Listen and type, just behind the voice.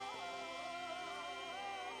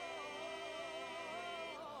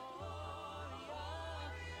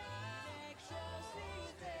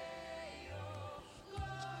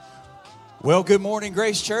Well, good morning,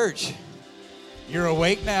 Grace Church. You're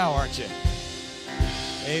awake now, aren't you?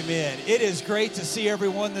 Amen. It is great to see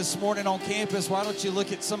everyone this morning on campus. Why don't you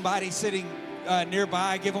look at somebody sitting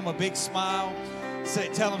nearby, give them a big smile,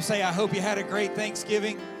 tell them, I hope you had a great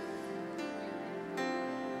Thanksgiving.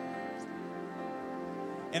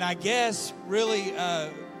 And I guess, really,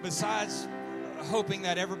 besides hoping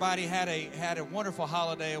that everybody had a wonderful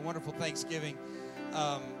holiday, a wonderful Thanksgiving,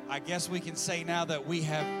 I guess we can say now that we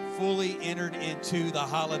have fully entered into the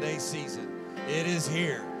holiday season. It is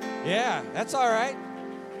here. Yeah, that's all right.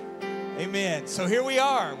 Amen. So here we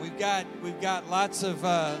are. We've got lots of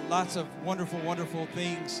wonderful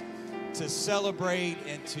things to celebrate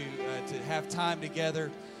and to have time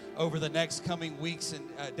together over the next coming weeks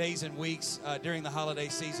and days and weeks during the holiday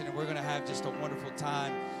season, and we're going to have just a wonderful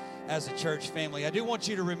time as a church family. I do want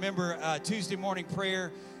you to remember Tuesday morning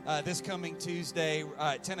prayer this coming Tuesday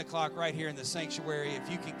at 10 o'clock right here in the sanctuary.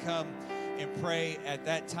 If you can come and pray at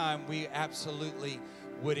that time, we absolutely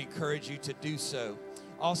would encourage you to do so.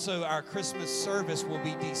 Also, our Christmas service will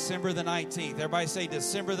be December the 19th. Everybody say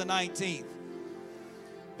December the 19th.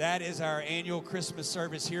 That is our annual Christmas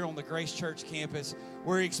service here on the Grace Church campus.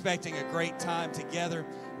 We're expecting a great time together.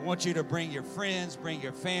 We want you to bring your friends, bring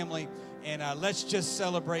your family, and let's just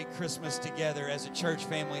celebrate Christmas together as a church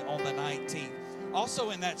family on the 19th. Also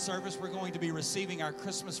in that service, we're going to be receiving our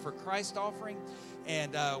Christmas for Christ offering,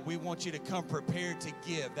 and we want you to come prepared to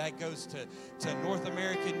give. That goes to North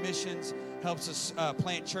American Missions, helps us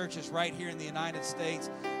plant churches right here in the United States,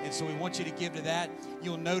 and so we want you to give to that.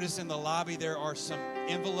 You'll notice in the lobby there are some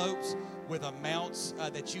envelopes with amounts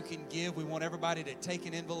that you can give. We want everybody to take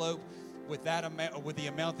an envelope with that amount, with the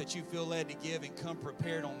amount that you feel led to give, and come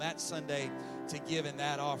prepared on that Sunday to give in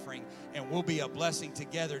that offering, and we'll be a blessing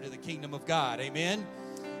together to the kingdom of God. Amen.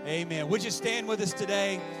 Amen. Would you stand with us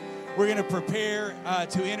today? We're going to prepare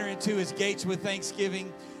to enter into his gates with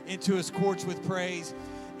thanksgiving, into his courts with praise.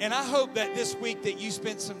 And I hope that this week that you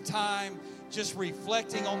spent some time just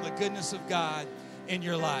reflecting on the goodness of God in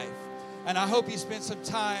your life. And I hope you spent some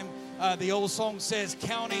time, the old song says,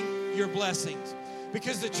 counting your blessings.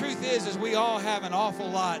 Because the truth is we all have an awful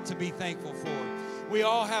lot to be thankful for. We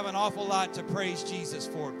all have an awful lot to praise Jesus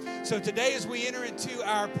for. So today, as we enter into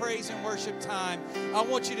our praise and worship time, I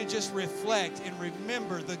want you to just reflect and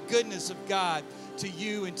remember the goodness of God to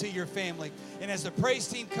you and to your family. And as the praise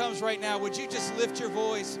team comes right now, would you just lift your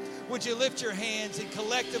voice? Would you lift your hands? And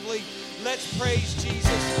collectively, let's praise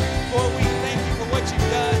Jesus. Lord, we thank you for what you've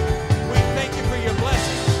done. We thank you for your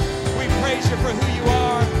blessings. We praise you for who you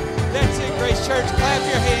are. That's it, Grace Church. Clap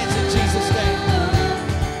your hands in Jesus' name.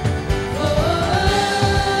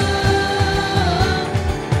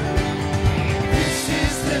 This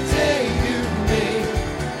is the day you made.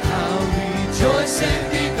 I'll rejoice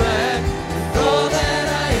and be glad with all that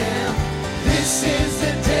I am. This is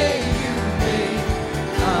the day you made.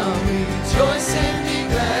 I'll rejoice and be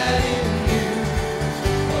glad in you.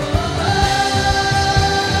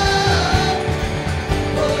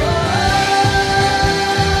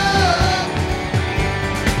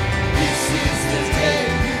 This is the day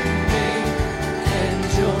you made, and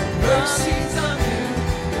your mercies are new.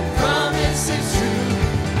 Your promise is true.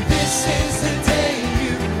 This is the day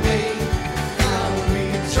you made. I'll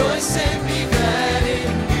rejoice and be glad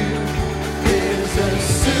in you. There's a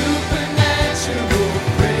supernatural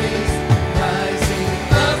praise rising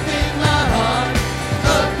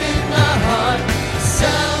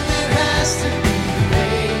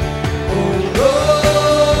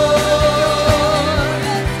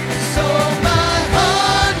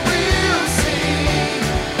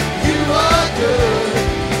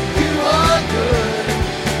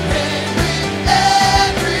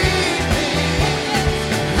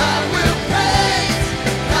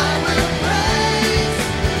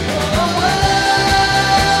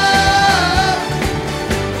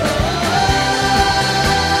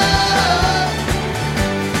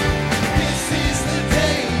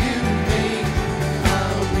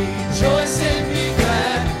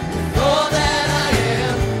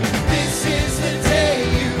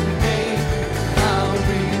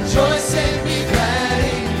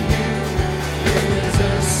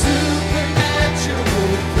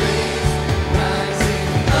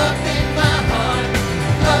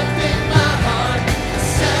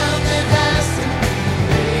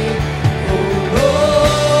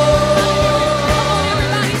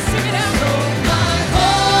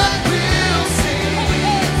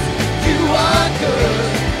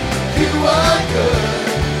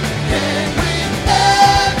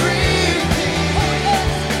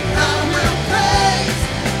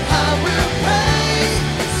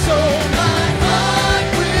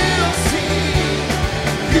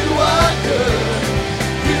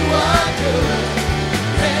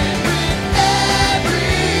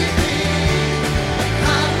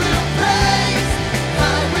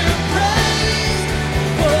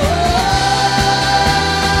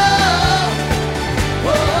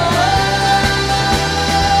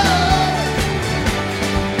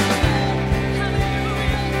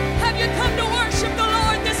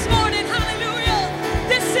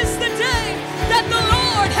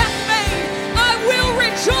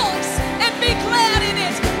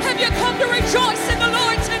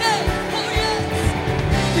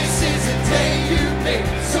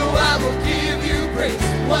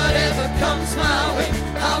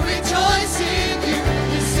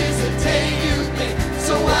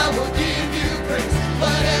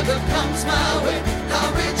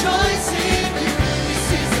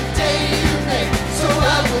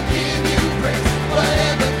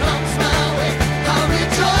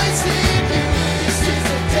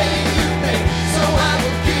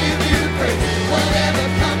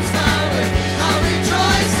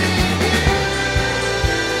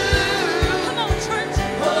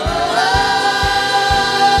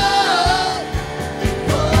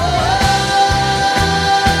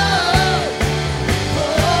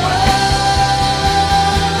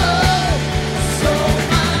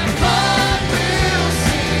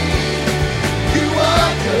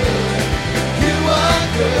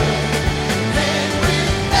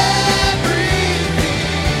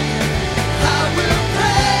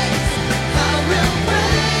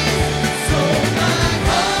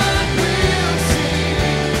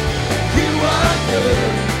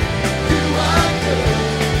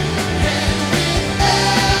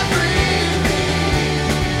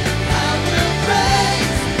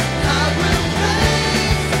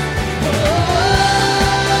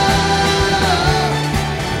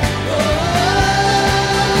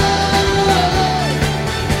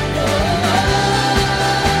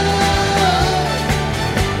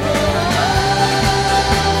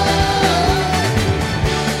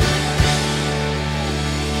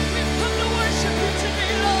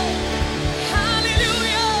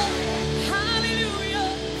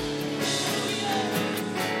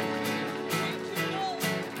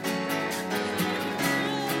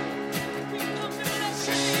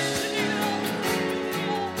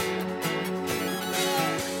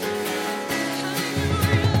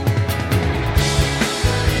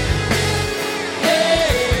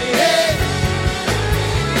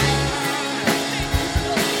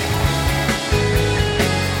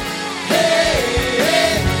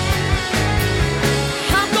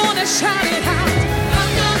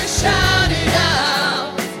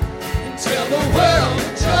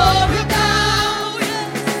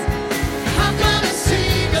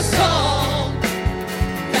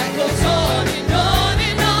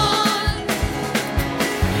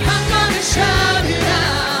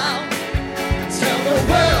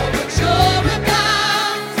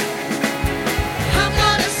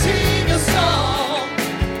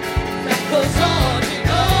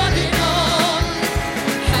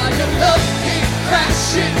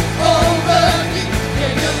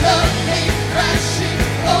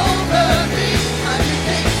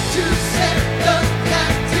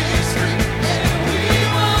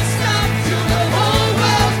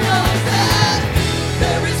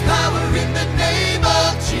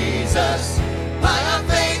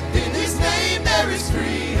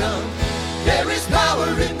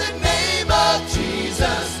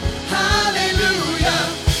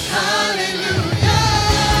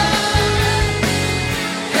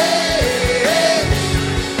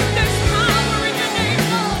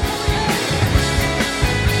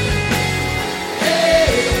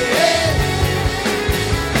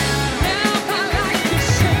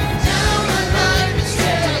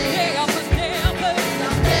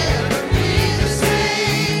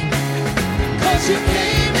 'cause you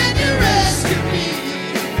came and you rescued me.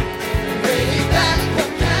 Way back on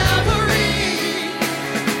Calvary,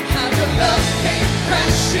 how your love came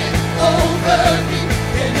crashing over me,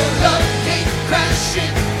 and your love came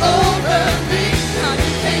crashing over me. How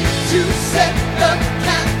you came to set the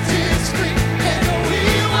captives free, and we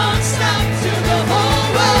won't stop till the whole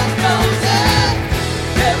world knows that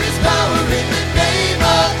there is power in the name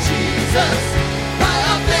of Jesus. By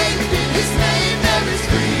our faith in His name, there is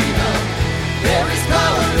freedom. There is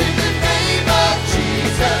power in the name of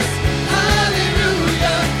Jesus.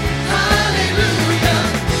 Hallelujah, hallelujah.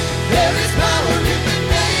 There is power in the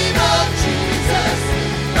name of Jesus.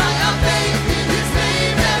 By our faith in His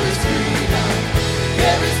name, there is freedom.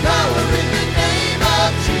 There is power in the name of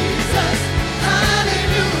Jesus.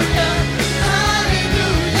 Hallelujah,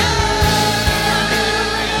 hallelujah.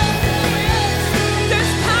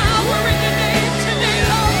 There's power in your name today,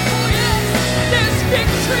 Lord. Oh, yes. There's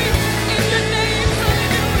victory in your name.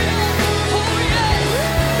 Hallelujah. Oh, yes.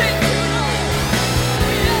 Thank you, Lord. Oh,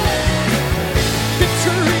 yes.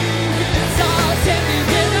 Victory is ours and the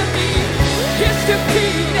enemy is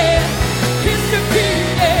defeated. Is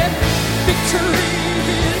defeated. Victory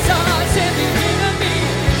is ours and the enemy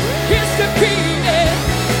is defeated.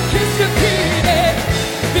 Is defeated.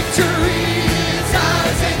 Victory is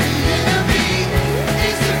ours and the enemy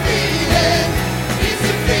Is defeated, is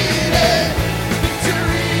defeated.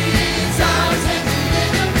 Victory is ours and the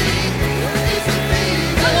enemy is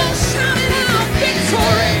defeated. Come on, shout it out.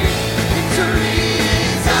 Victory. Victory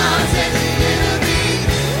is ours and the enemy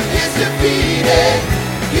is defeated.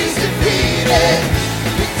 He's defeated.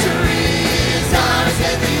 Victory is ours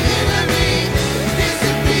and the enemy is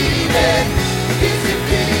defeated. He's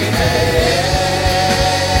defeated.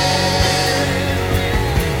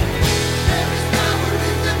 There is power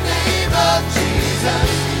in the name of Jesus.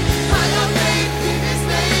 By our faith in His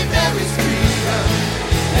name, there is freedom.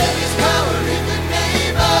 There is power in the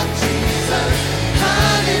name of Jesus.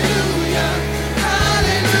 Hallelujah,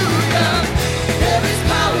 hallelujah. There is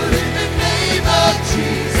power in the name of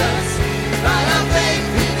Jesus. By our faith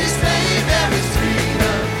in His name, there is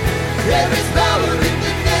freedom. There is power in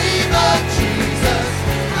the name of Jesus.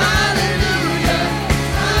 Hallelujah,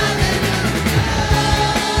 hallelujah.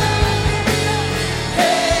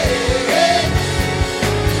 Hey, hey.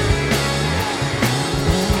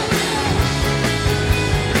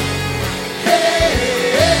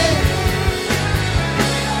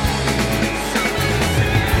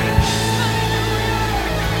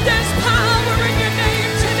 There's power in your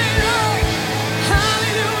name today, Lord.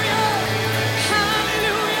 Hallelujah.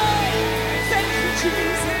 Hallelujah. Thank you,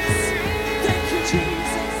 Jesus. Thank you,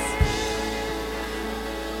 Jesus.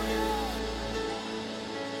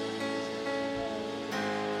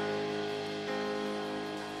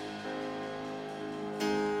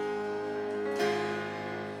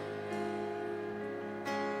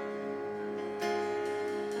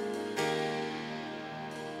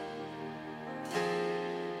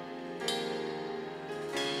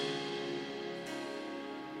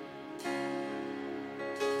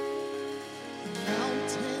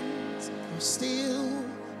 Mountains are still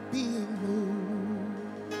being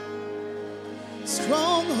moved.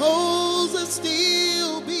 Strongholds are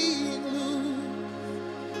still being loosed.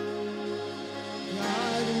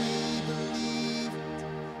 God, we believe it,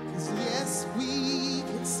 'cause yes, we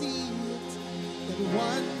can see it, that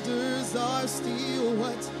wonders are still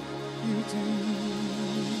what you do.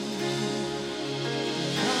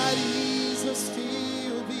 Bodies are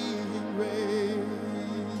still being raised.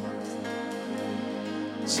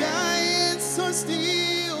 Giants are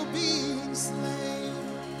still being slain.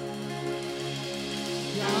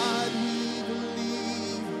 God, we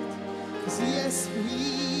believe it, 'cause yes,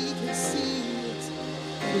 we can see it.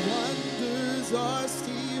 The wonders are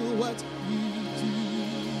still what you do.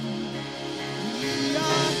 We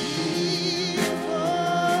are here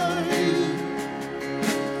for you.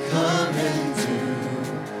 Come and do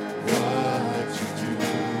what you do.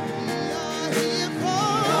 We are here for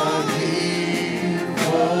you.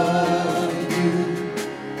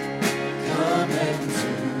 Come and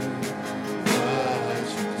do what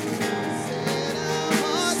you do. Set our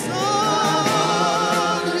hearts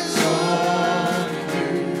on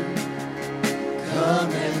you.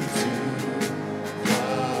 Come and do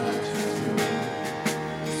what you do.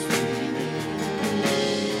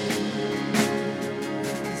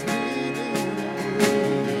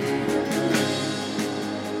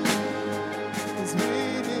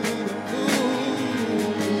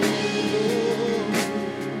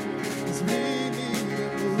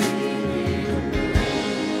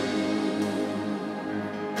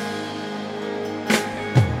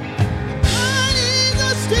 Bodies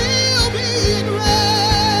are still being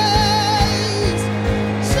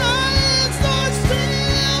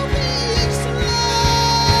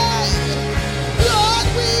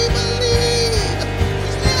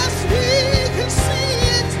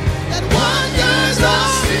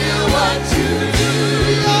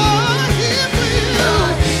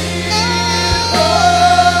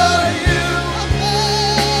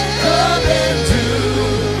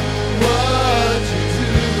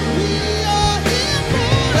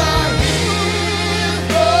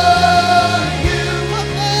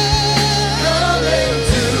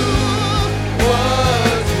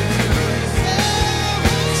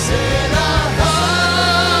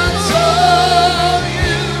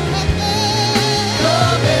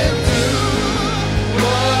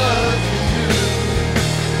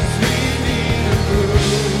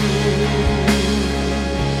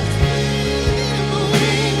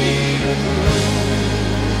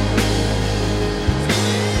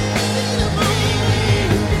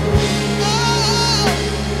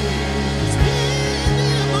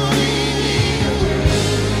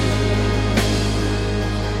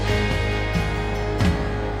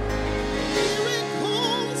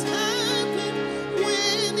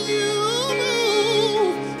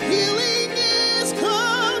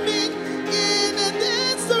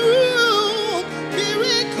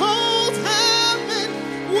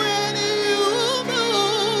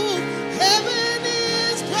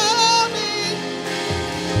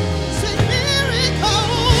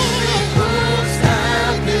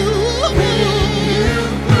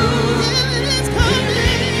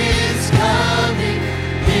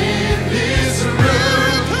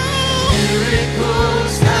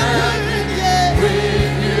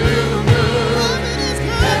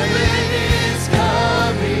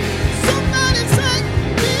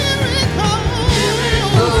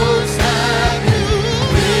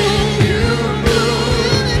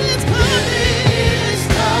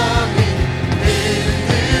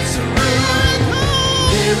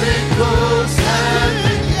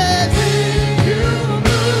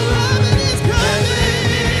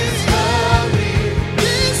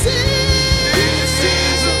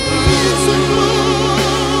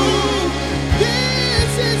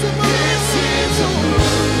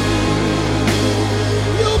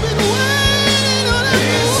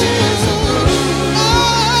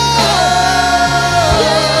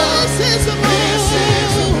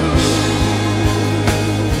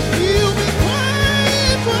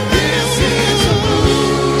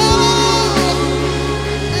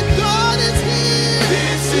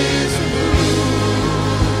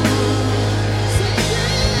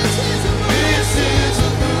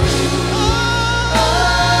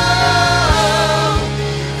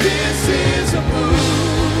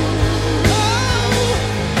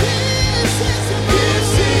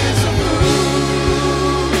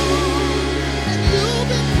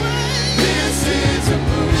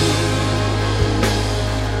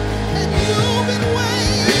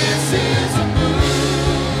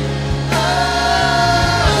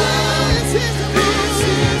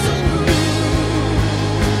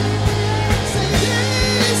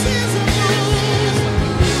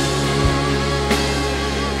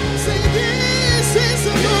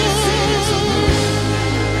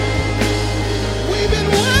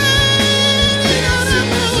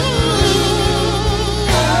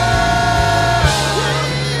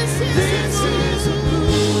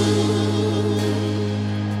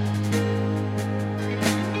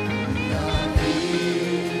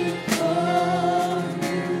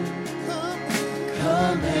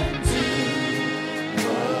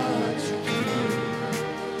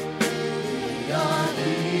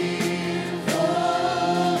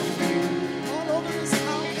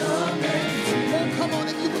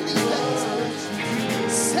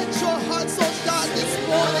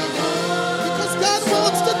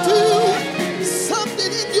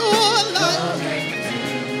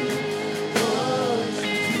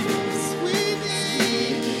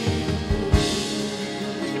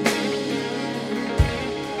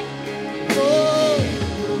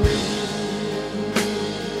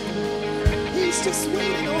just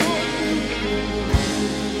waiting on you.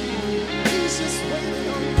 He's just waiting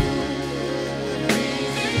on you.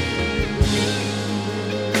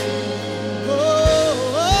 Oh,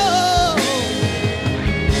 oh, oh.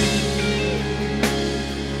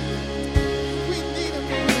 We need him.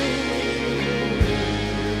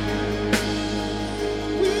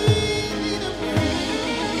 We need him.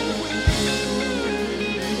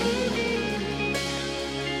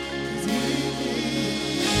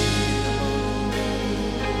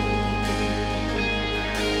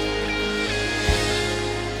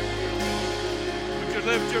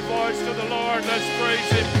 Lift your voice to the Lord. Let's praise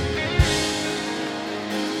Him.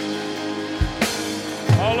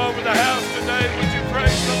 All over the house today, would you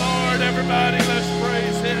praise the Lord? Everybody, let's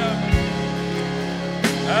praise Him.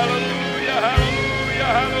 Hallelujah, hallelujah,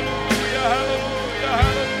 hallelujah, hallelujah,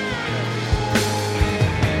 hallelujah.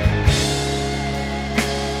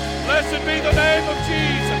 Blessed be the name of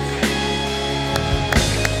Jesus.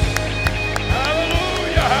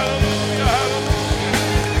 Hallelujah, hallelujah, hallelujah.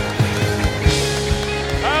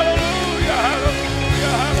 Hallelujah,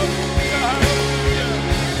 hallelujah, hallelujah, hallelujah.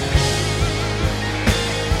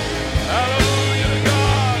 Hallelujah to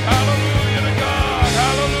God, hallelujah to God,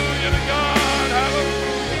 hallelujah to God,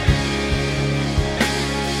 hallelujah.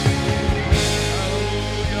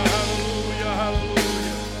 Hallelujah, hallelujah,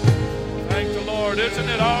 hallelujah. Thank the Lord. Isn't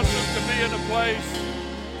it awesome to be in a place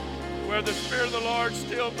where the Spirit of the Lord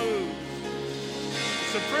still moves?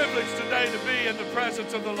 It's a privilege today to be in the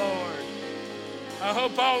presence of the Lord. I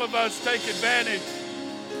hope all of us take advantage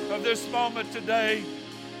of this moment today,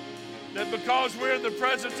 that because we're in the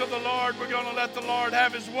presence of the Lord, we're going to let the Lord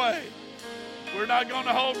have His way. We're not going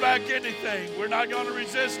to hold back anything. We're not going to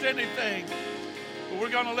resist anything. But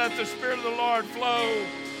we're going to let the Spirit of the Lord flow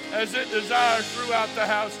as it desires throughout the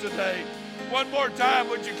house today. One more time,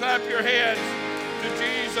 would you clap your hands to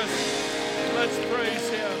Jesus? Let's praise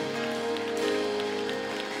Him.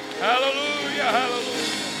 Hallelujah, hallelujah.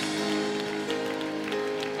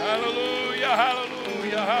 Hallelujah,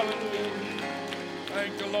 hallelujah, hallelujah.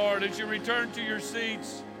 Thank the Lord. As you return to your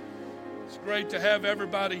seats, it's great to have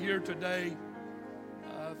everybody here today.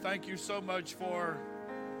 Thank you so much for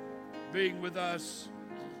being with us.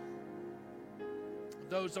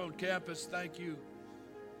 Those on campus, thank you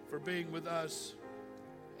for being with us.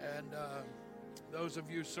 And those of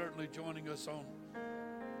you certainly joining us on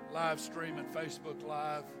live stream and Facebook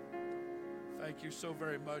Live, thank you so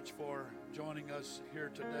very much for joining us here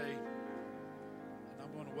today. And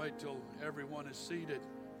I'm going to wait till everyone is seated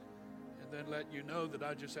and then let you know that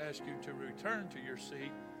I just ask you to return to your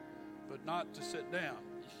seat, but not to sit down.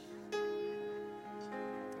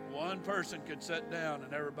 One person could sit down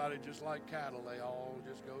and everybody, just like cattle, they all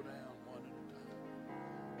just go down one at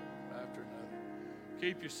a time after another.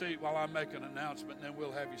 Keep your seat while I make an announcement, and then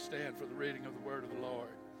we'll have you stand for the reading of the word of the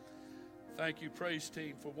Lord. Thank you, praise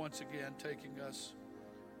team, for once again taking us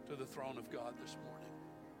to the throne of God this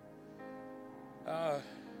morning.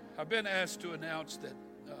 I've been asked to announce that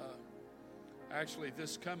actually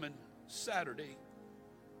this coming Saturday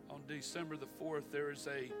on December the 4th, there is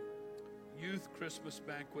a youth Christmas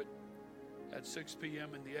banquet at 6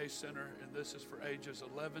 p.m. in the A Center, and this is for ages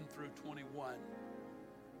 11 through 21.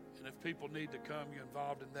 And if people need to come, you're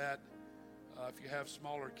involved in that. If you have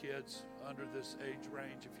smaller kids under this age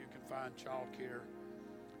range, if you can find child care,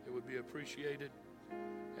 it would be appreciated.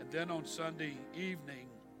 And then on Sunday evening,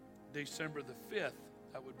 December the 5th,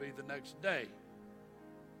 that would be the next day,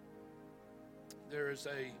 there is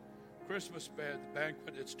a Christmas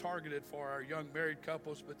banquet. It's targeted for our young married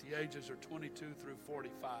couples, but the ages are 22 through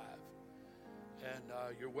 45. And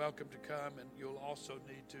you're welcome to come, and you'll also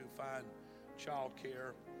need to find child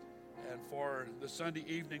care. And for the Sunday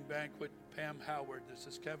evening banquet, Pam Howard, this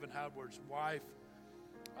is Kevin Howard's wife.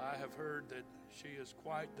 I have heard that she is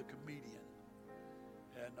quite the comedian,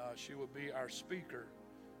 and she will be our speaker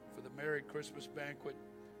for the married Christmas banquet,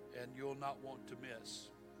 and you'll not want to miss.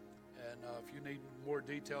 And if you need more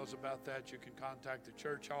details about that, you can contact the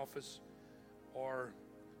church office or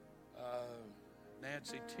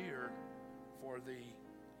Nancy Tier for the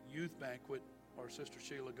youth banquet, or Sister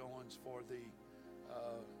Sheila Goins for the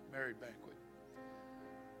married banquet.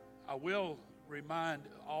 I will remind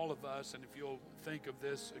all of us, and if you'll think of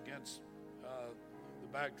this against the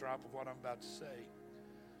backdrop of what I'm about to say,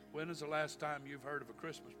 when is the last time you've heard of a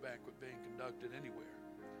Christmas banquet being conducted anywhere?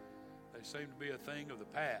 They seem to be a thing of the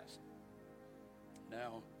past.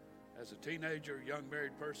 Now, as a teenager, young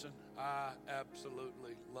married person, I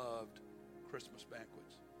absolutely loved Christmas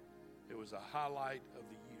banquets. It was a highlight of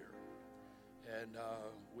the year. And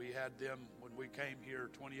we had them when we came here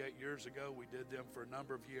 28 years ago. We did them for a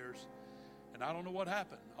number of years. And I don't know what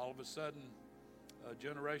happened. All of a sudden, a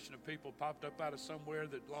generation of people popped up out of somewhere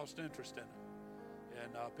that lost interest in it.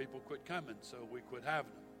 And people quit coming, so we quit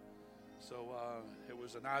having them. So it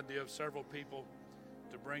was an idea of several people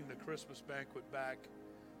to bring the Christmas banquet back,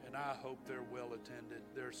 and I hope they're well attended.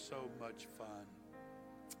 They're so much fun.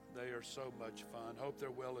 They are so much fun. Hope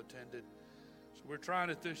they're well attended. So we're trying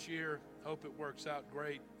it this year. Hope it works out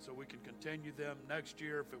great so we can continue them next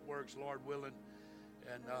year if it works, Lord willing,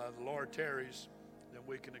 and the Lord tarries, then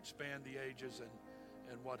we can expand the ages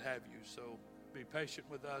and what have you. So be patient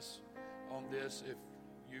with us on this if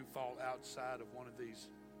you fall outside of one of these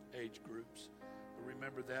age groups. But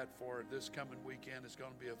remember that for this coming weekend is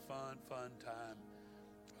going to be a fun time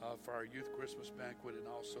for our youth Christmas banquet and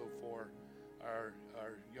also for our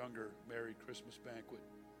younger Merry Christmas banquet.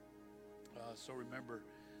 So remember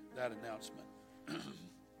that announcement.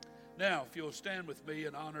 Now, if you'll stand with me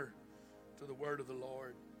in honor to the word of the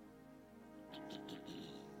Lord.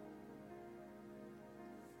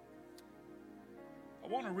 I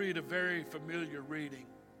want to read a very familiar reading.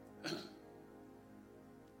 And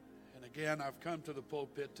again, I've come to the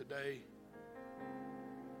pulpit today.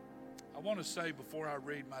 I want to say before I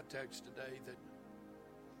read my text today that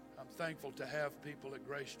I'm thankful to have people at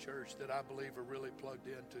Grace Church that I believe are really plugged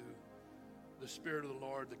into the Spirit of the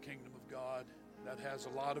Lord, the kingdom of God. That has a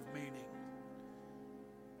lot of meaning.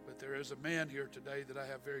 But there is a man here today that I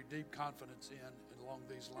have very deep confidence in along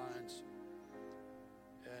these lines.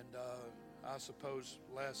 And I suppose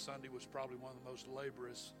last Sunday was probably one of the most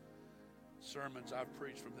laborious sermons I've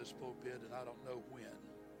preached from this pulpit, and I don't know when.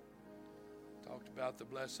 Talked about the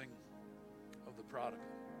blessing of the prodigal.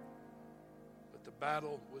 But the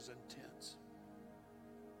battle was intense.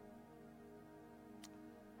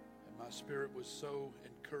 And my spirit was so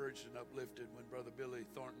encouraged and uplifted when Brother Billy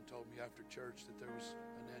Thornton told me after church that there was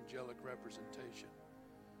an angelic representation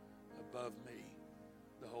above me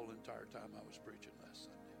the whole entire time I was preaching last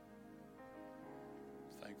Sunday.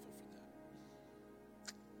 Thankful for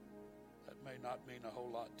that. That may not mean a whole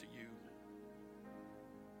lot to you,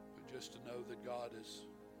 but just to know that God is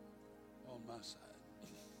on my side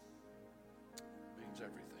means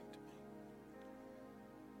everything to me.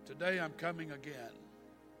 Today I'm coming again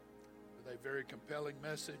with a very compelling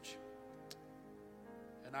message,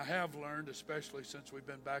 and I have learned, especially since we've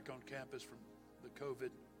been back on campus from the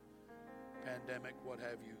COVID pandemic, what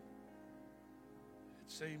have you,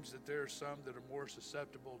 it seems that there are some that are more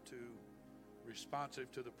susceptible to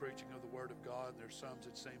responsive to the preaching of the Word of God, and there's some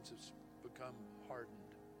that seems has become hardened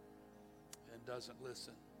and doesn't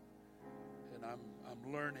listen. And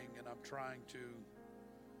I'm learning, and I'm trying to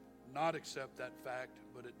not accept that fact,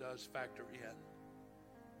 but it does factor in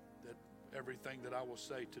that everything that I will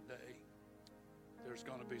say today, there's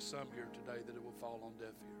going to be some here today that it will fall on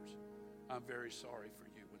deaf ears. I'm very sorry for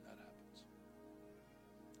you when that happens.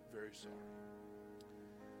 Very sorry.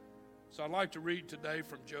 So I'd like to read today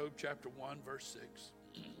from Job chapter 1, verse 6.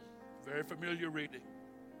 Very familiar reading,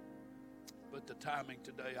 but the timing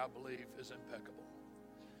today, I believe, is impeccable.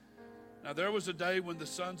 Now there was a day when the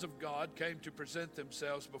sons of God came to present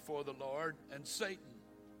themselves before the Lord, and Satan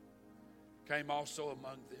came also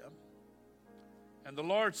among them. And the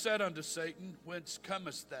Lord said unto Satan, Whence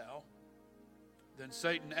comest thou? Then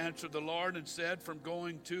Satan answered the Lord and said, From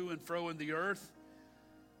going to and fro in the earth,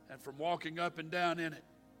 and from walking up and down in it.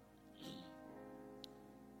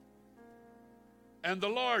 And the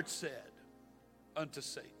Lord said unto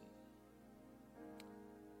Satan,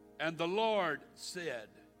 and the Lord said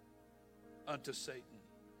unto Satan,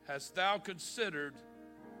 Hast thou considered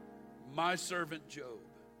my servant Job,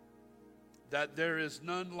 that there is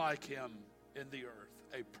none like him in the earth,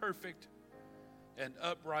 a perfect and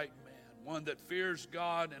upright man, one that fears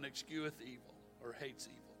God and escheweth evil, or hates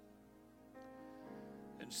evil?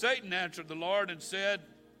 And Satan answered the Lord and said,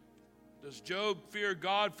 Does Job fear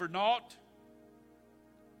God for naught?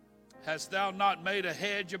 Hast thou not made a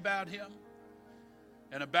hedge about him,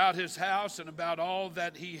 and about his house, and about all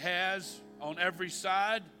that he has on every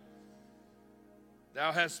side?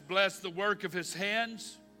 Thou hast blessed the work of his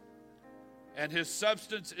hands, and his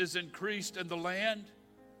substance is increased in the land.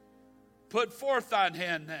 Put forth thine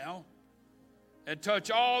hand now, and touch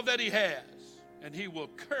all that he has, and he will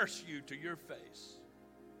curse you to your face.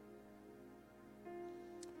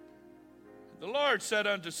 The Lord said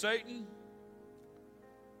unto Satan,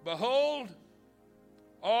 Behold,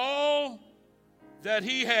 all that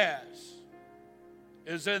he has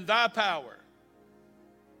is in thy power.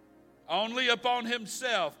 Only upon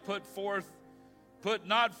himself put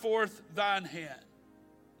not forth thine hand.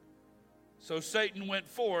 So Satan went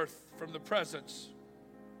forth from the presence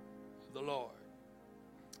of the Lord.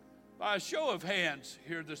 By a show of hands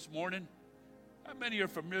here this morning, How many are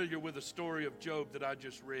familiar with the story of Job that I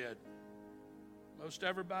just read? Most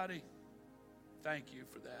everybody? Thank you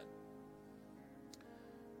for that.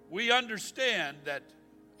 We understand that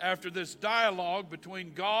after this dialogue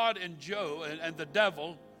between God and Job and the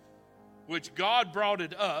devil, which God brought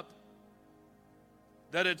it up,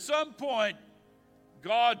 that at some point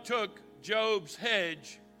God took Job's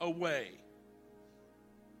hedge away.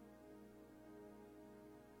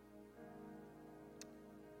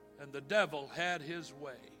 And the devil had his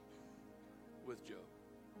way with Job.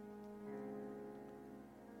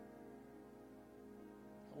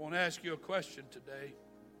 I want to ask you a question today.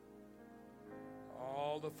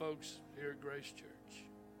 All the folks here at Grace Church,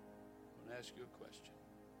 I want to ask you a question.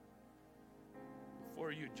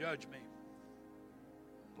 Before you judge me,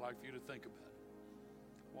 I'd like for you to think about it.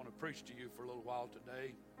 I want to preach to you for a little while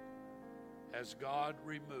today. Has God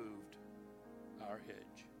removed our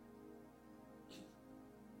hedge?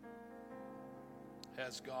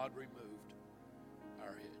 Has God removed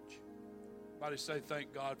our hedge? Everybody say,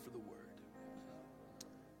 thank God for the word.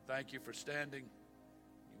 Thank you for standing.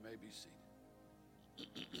 You may be seated.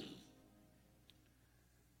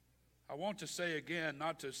 I want to say again,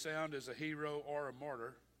 not to sound as a hero or a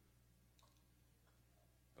martyr,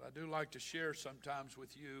 but I do like to share sometimes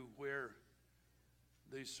with you where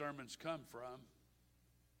these sermons come from.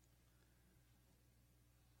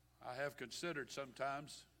 I have considered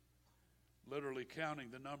sometimes literally counting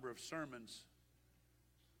the number of sermons,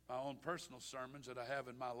 my own personal sermons that I have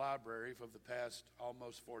in my library for the past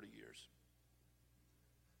almost 40 years.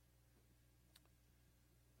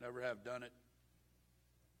 Never have done it.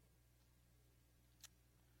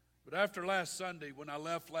 But after last Sunday, when I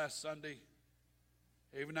left last Sunday,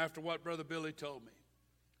 even after what Brother Billy told me,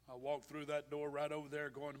 I walked through that door right over there,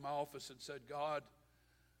 going to my office and said, God,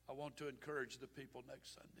 I want to encourage the people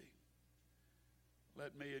next Sunday.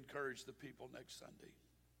 Let me encourage the people next Sunday.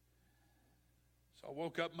 So I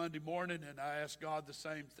woke up Monday morning and I asked God the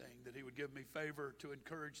same thing, that he would give me favor to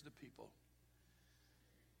encourage the people.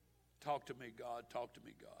 Talk to me, God. Talk to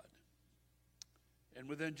me, God. And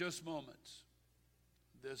within just moments,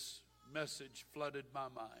 this message flooded my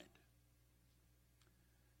mind.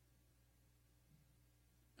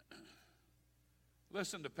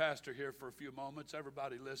 Listen to Pastor here for a few moments.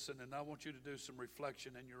 Everybody listen, and I want you to do some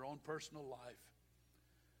reflection in your own personal life.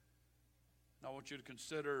 And I want you to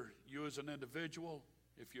consider you as an individual.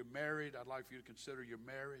 If you're married, I'd like for you to consider your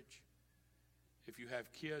marriage. If you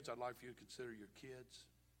have kids, I'd like for you to consider your kids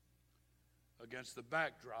against the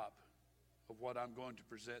backdrop of what I'm going to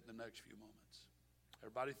present in the next few moments.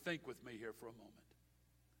 Everybody think with me here for a moment.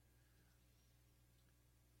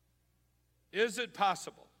 Is it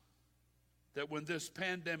possible that when this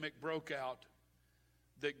pandemic broke out,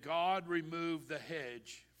 that God removed the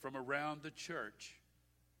hedge from around the church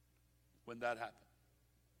when that happened?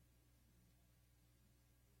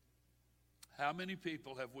 How many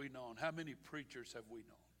people have we known? How many preachers have we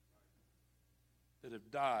known that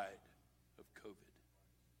have died of COVID?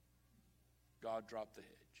 God dropped the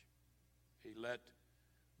hedge. He let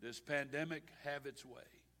this pandemic have its way.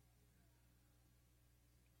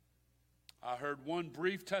 I heard one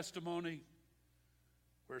brief testimony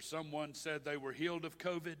where someone said they were healed of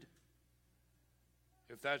COVID.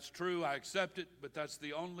 If that's true, I accept it, but that's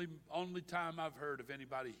the only time I've heard of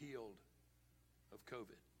anybody healed of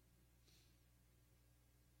COVID.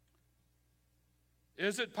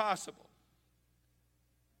 Is it possible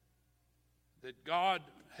that God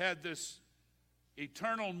had this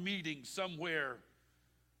eternal meeting somewhere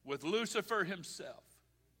with Lucifer himself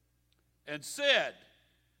and said,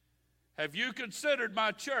 have you considered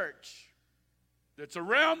my church that's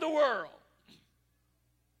around the world?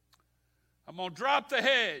 I'm going to drop the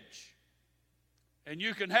hedge and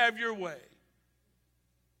you can have your way.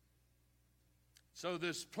 So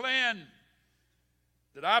this plan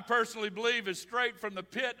that I personally believe is straight from the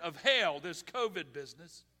pit of hell, this COVID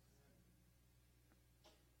business,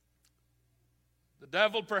 the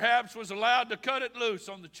devil perhaps was allowed to cut it loose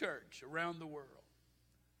on the church around the world.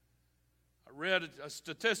 I read a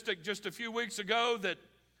statistic just a few weeks ago that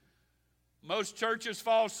most churches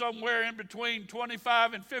fall somewhere in between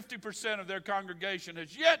 25 and 50% of their congregation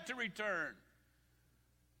has yet to return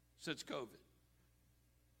since COVID.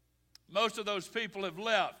 Most of those people have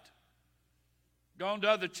left, gone to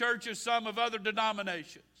other churches, some of other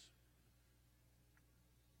denominations.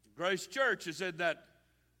 Grace Church is in that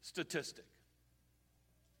statistic.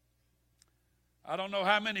 I don't know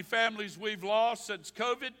how many families we've lost since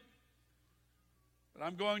COVID, but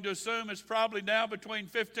I'm going to assume it's probably now between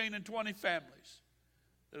 15 and 20 families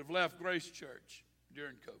that have left Grace Church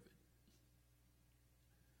during COVID.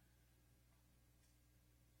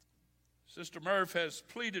 Sister Murph has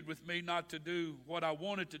pleaded with me not to do what I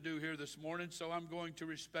wanted to do here this morning, so I'm going to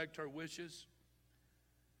respect her wishes.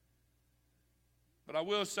 But I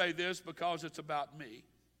will say this because it's about me.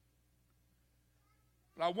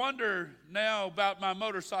 But I wonder now about my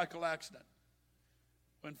motorcycle accident.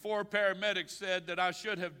 When 4 paramedics said that I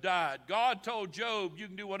should have died, God told Job, you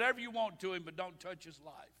can do whatever you want to him, but don't touch his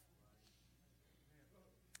life.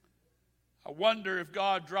 I wonder if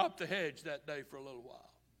God dropped the hedge that day for a little while.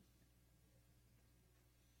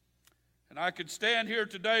 And I could stand here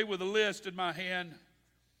today with a list in my hand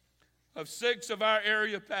of 6 of our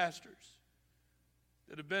area pastors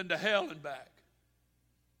that have been to hell and back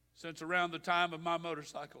since around the time of my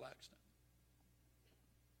motorcycle accident.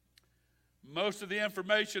 Most of the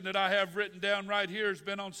information that I have written down right here has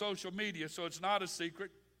been on social media, so it's not a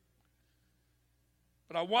secret.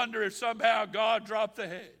 But I wonder if somehow God dropped the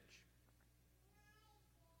hedge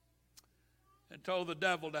and told the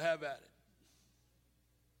devil to have at it.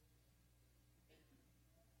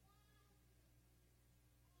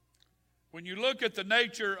 When you look at the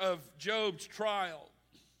nature of Job's trial,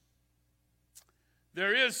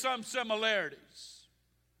 there is some similarities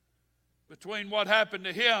between what happened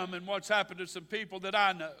to him and what's happened to some people that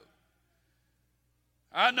I know.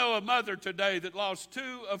 I know a mother today that lost 2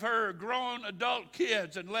 of her grown adult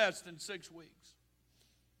kids in less than 6 weeks.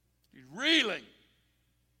 She's reeling.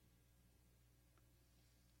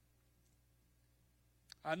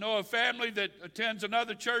 I know a family that attends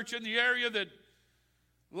another church in the area that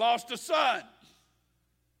lost a son.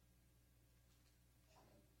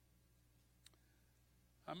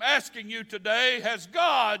 I'm asking you today, has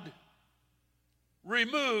God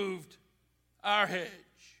removed our hedge?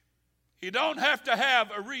 You don't have to have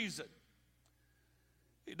a reason.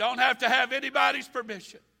 You don't have to have anybody's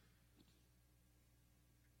permission.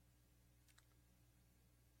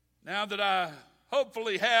 Now that I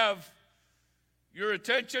hopefully have your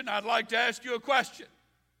attention, I'd like to ask you a question.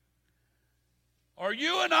 Are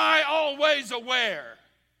you and I always aware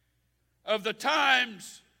of the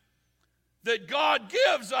times that God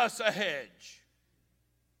gives us a hedge?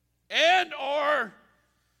 And or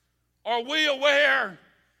are we aware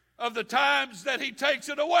of the times that he takes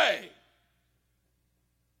it away?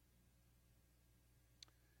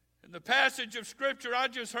 In the passage of Scripture, I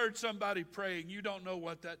just heard somebody praying. You don't know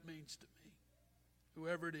what that means to me.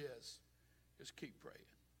 Whoever it is, just keep praying.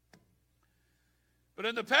 But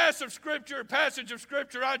in the passage of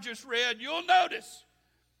Scripture I just read, you'll notice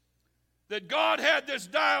that God had this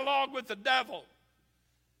dialogue with the devil.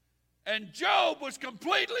 And Job was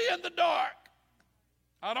completely in the dark.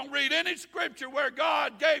 I don't read any scripture where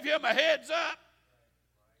God gave him a heads up.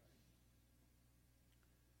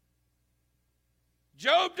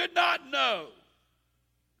 Job did not know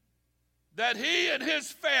that he and his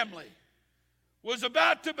family was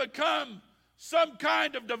about to become some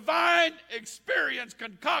kind of divine experience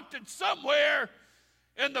concocted somewhere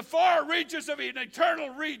in the far reaches of an eternal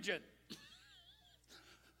region.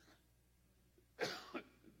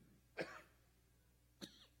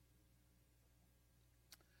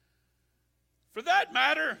 For that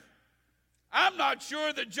matter, I'm not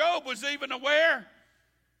sure that Job was even aware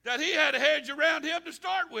that he had a hedge around him to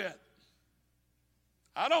start with.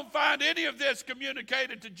 I don't find any of this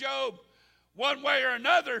communicated to Job one way or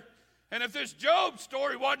another. And if this Job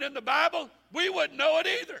story wasn't in the Bible, we wouldn't know it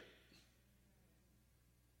either.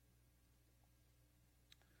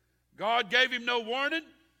 God gave him no warning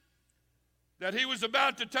that he was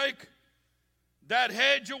about to take that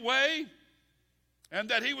hedge away and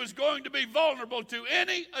that he was going to be vulnerable to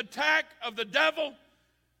any attack of the devil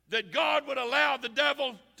that God would allow the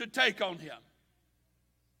devil to take on him.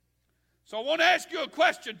 So I want to ask you a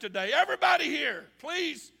question today. Everybody here,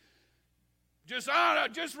 please just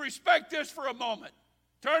respect this for a moment.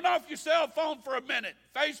 Turn off your cell phone for a minute.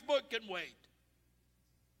 Facebook can wait.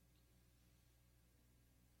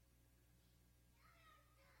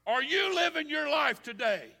 Are you living your life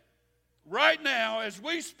today, right now as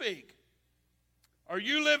we speak? Are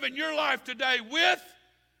you living your life today with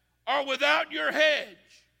or without your hedge?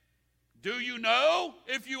 Do you know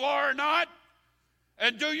if you are or not?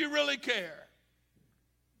 And do you really care?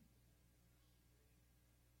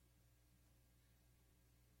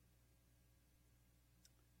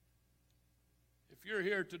 If you're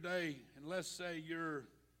here today, and let's say you're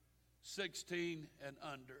 16 and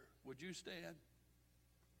under, would you stand?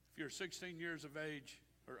 If you're 16 years of age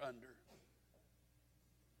or under.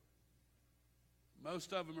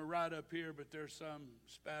 Most of them are right up here, but there's some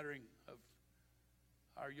spattering of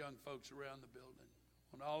our young folks around the building.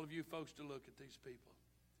 I want all of you folks to look at these people.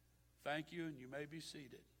 Thank you, and you may be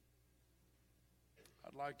seated.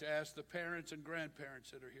 I'd like to ask the parents and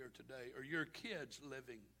grandparents that are here today, are your kids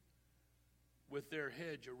living with their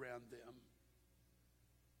hedge around them?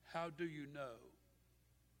 How do you know?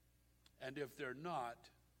 And if they're not,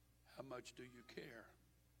 how much do you care?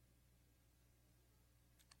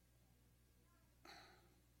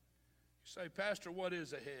 You say, Pastor, what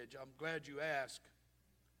is a hedge? I'm glad you asked.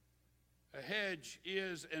 A hedge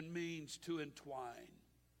is and means to entwine.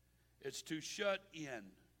 It's to shut in.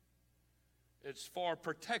 It's for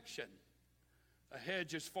protection. A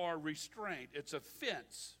hedge is for restraint. It's a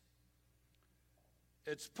fence.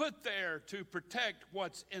 It's put there to protect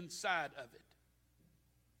what's inside of it.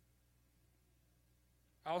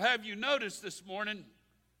 I'll have you notice this morning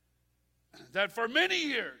that for many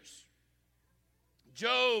years,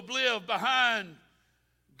 Job lived behind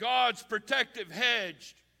God's protective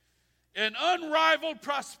hedge in unrivaled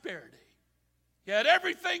prosperity. He had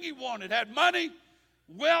everything he wanted, had money,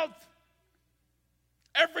 wealth,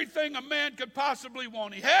 everything a man could possibly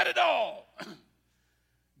want. He had it all.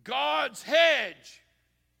 God's hedge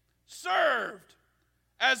served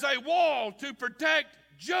as a wall to protect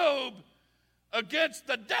Job against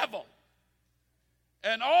the devil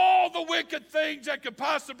and all the wicked things that could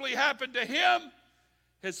possibly happen to him,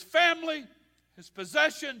 his family, his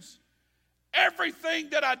possessions. Everything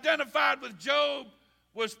that identified with Job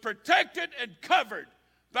was protected and covered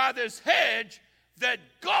by this hedge that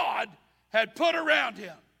God had put around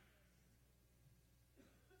him.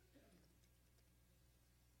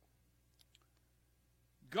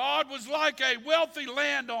 God was like a wealthy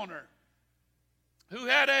landowner who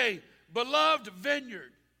had a beloved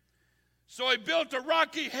vineyard. So he built a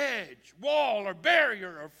rocky hedge, wall, or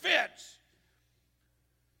barrier, or fence.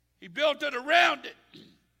 He built it around it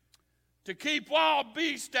to keep wild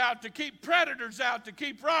beasts out, to keep predators out, to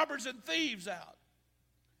keep robbers and thieves out.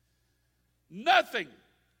 Nothing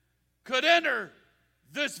could enter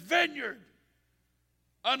this vineyard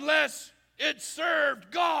unless it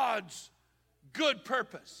served God's good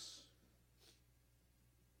purpose.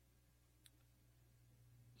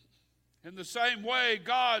 In the same way,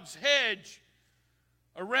 God's hedge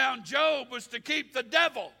around Job was to keep the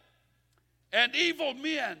devil and evil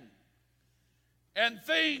men and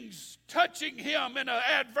things touching him in an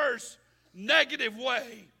adverse, negative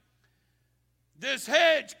way. This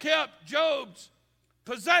hedge kept Job's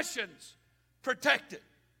possessions protected.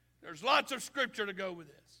 There's lots of scripture to go with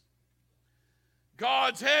this.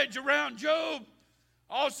 God's hedge around Job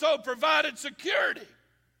also provided security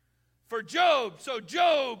for Job so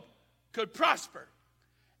Job could prosper.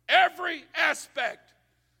 Every aspect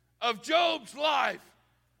of Job's life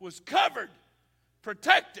was covered,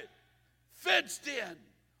 protected, fenced in,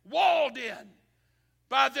 walled in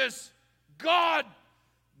by this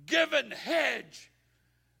God-given hedge,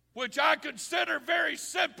 which I consider very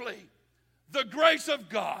simply the grace of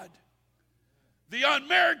God, the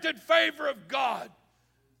unmerited favor of God.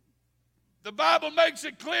 The Bible makes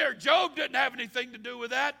it clear Job didn't have anything to do with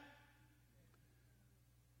that.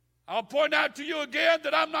 I'll point out to you again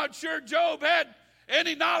that I'm not sure Job had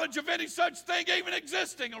any knowledge of any such thing even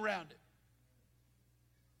existing around him.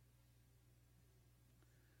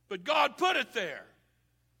 But God put it there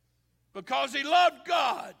because he loved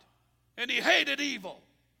God and he hated evil.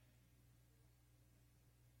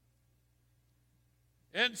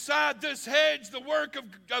 Inside this hedge, the work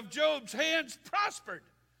of Job's hands prospered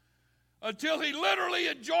until he literally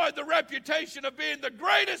enjoyed the reputation of being the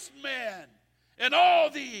greatest man in all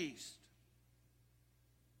the East.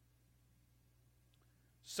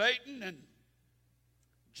 Satan and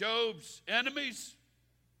Job's enemies,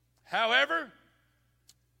 however,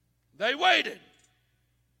 they waited.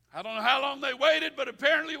 I don't know how long they waited, but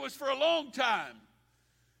apparently it was for a long time.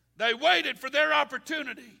 They waited for their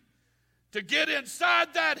opportunity to get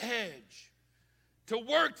inside that hedge, to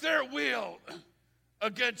work their will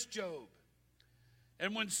against Job.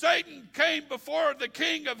 And when Satan came before the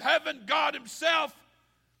King of heaven, God himself,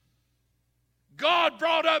 God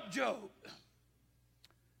brought up Job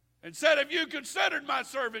and said, "Have you considered my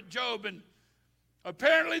servant Job?" And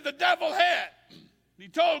apparently the devil had. He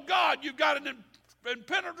told God, "You've got an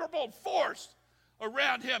impenetrable force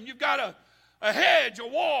around him. You've got a hedge, a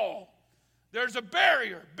wall. There's a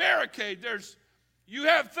barricade. You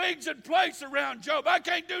have things in place around Job. I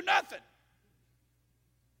can't do nothing."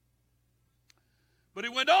 But he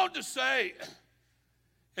went on to say,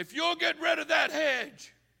 "If you'll get rid of that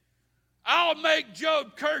hedge, I'll make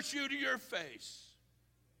Job curse you to your face."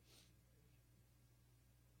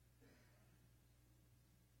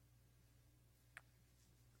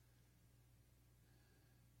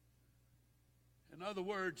 In other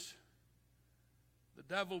words, the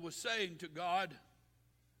devil was saying to God,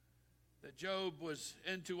 that Job was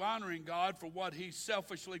into honoring God for what he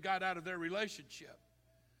selfishly got out of their relationship.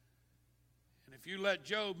 And if you let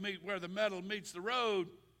Job meet where the metal meets the road,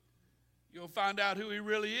 you'll find out who he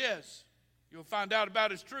really is. You'll find out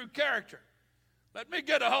about his true character. Let me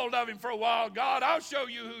get a hold of him for a while, God. I'll show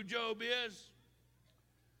you who Job is.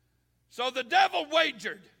 So the devil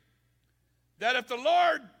wagered that if the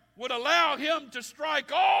Lord would allow him to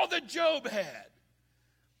strike all that Job had,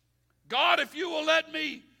 God, if you will let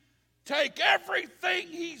me take everything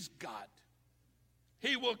he's got,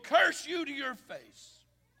 he will curse you to your face.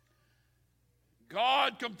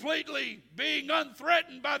 God, completely being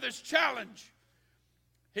unthreatened by this challenge,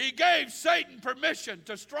 he gave Satan permission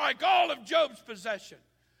to strike all of Job's possession,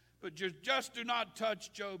 but just do not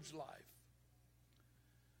touch Job's life.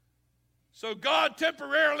 So God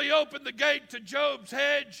temporarily opened the gate to Job's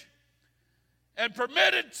hedge and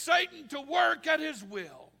permitted Satan to work at his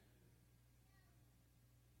will.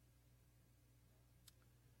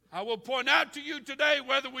 I will point out to you today,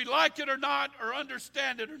 whether we like it or not, or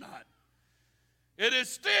understand it or not, it is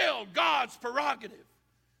still God's prerogative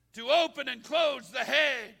to open and close the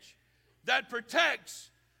hedge that protects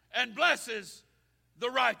and blesses the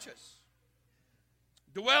righteous.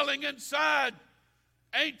 Dwelling inside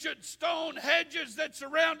ancient stone hedges that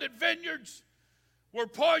surrounded vineyards were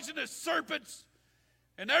poisonous serpents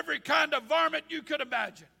and every kind of varmint you could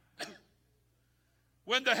imagine.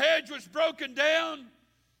 When the hedge was broken down,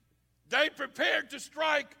 they prepared to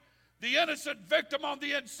strike the innocent victim on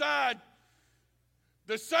the inside.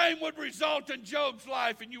 The same would result in Job's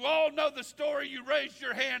life. And you all know the story. You raised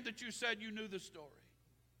your hand that you said you knew the story.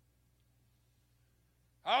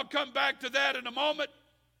 I'll come back to that in a moment.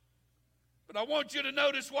 But I want you to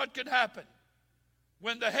notice what can happen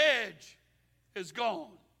when the hedge is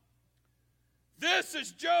gone. This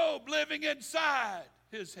is Job living inside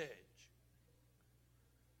his hedge.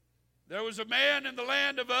 There was a man in the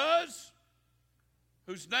land of Uz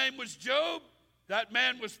whose name was Job. That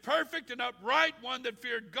man was perfect and upright, one that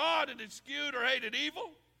feared God and eschewed or hated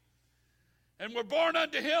evil. And were born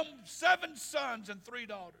unto him 7 sons and 3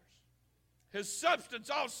 daughters. His substance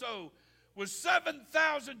also was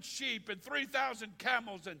 7,000 sheep and 3,000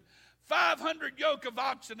 camels and 500 yoke of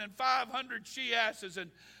oxen and 500 she-asses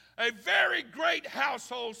and a very great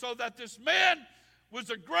household, so that this man was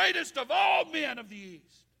the greatest of all men of the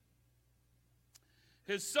east.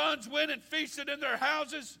 His sons went and feasted in their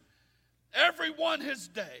houses, every one his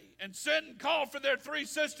day, and sent and called for their 3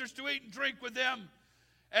 sisters to eat and drink with them.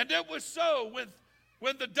 And it was so,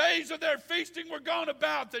 when the days of their feasting were gone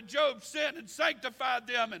about, that Job sent and sanctified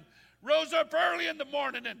them, and rose up early in the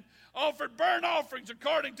morning, and offered burnt offerings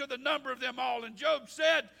according to the number of them all. And Job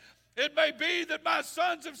said, it may be that my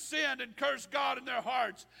sons have sinned and cursed God in their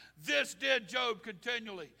hearts. This did Job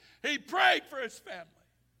continually. He prayed for his family.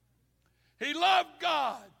 He loved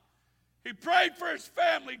God. He prayed for his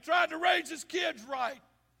family, tried to raise his kids right.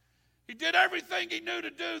 He did everything he knew to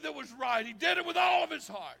do that was right. He did it with all of his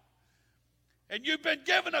heart. And you've been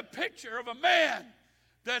given a picture of a man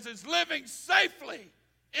that is living safely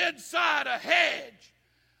inside a hedge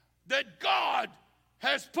that God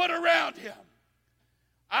has put around him.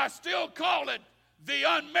 I still call it the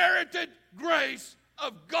unmerited grace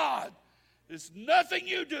of God. It's nothing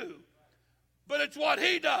you do, but it's what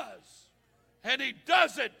he does. And he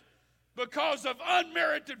does it because of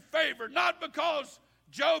unmerited favor, not because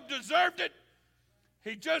Job deserved it.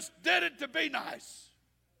 He just did it to be nice.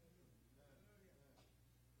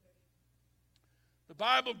 The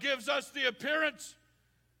Bible gives us the appearance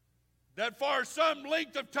that for some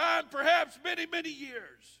length of time, perhaps many, many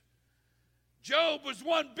years, Job was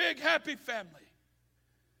one big happy family.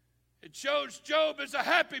 It shows Job as a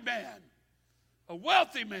happy man, a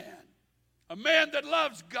wealthy man, a man that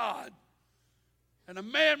loves God, and a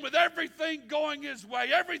man with everything going his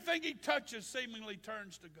way. Everything he touches seemingly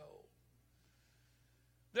turns to gold.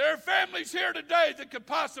 There are families here today that could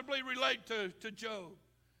possibly relate to Job.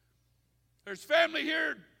 There's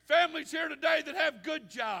families here today that have good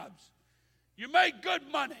jobs. You make good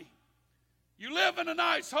money. You live in a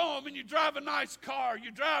nice home and you drive a nice car.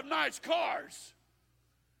 You drive nice cars.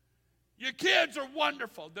 Your kids are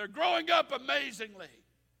wonderful. They're growing up amazingly.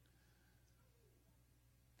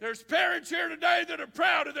 There's parents here today that are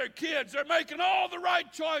proud of their kids. They're making all the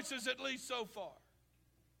right choices, at least so far.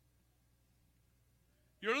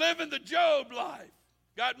 You're living the Job life.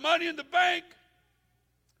 Got money in the bank.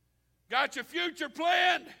 Got your future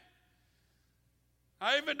planned.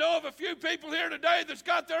 I even know of a few people here today that's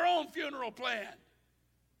got their own funeral planned.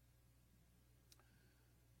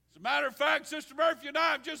 As a matter of fact, Sister Murphy and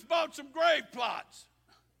I have just bought some grave plots.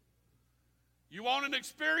 You want an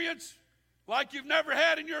experience like you've never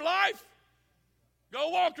had in your life?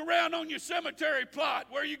 walk around on your cemetery plot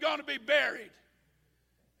where you're going to be buried.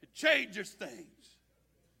 It changes things.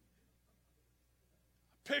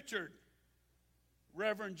 I pictured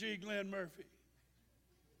Reverend G. Glenn Murphy,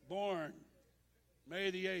 born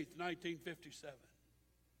May the 8th, 1957.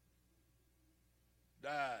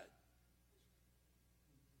 Died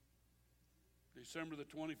December the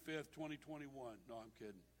 25th, 2021. No, I'm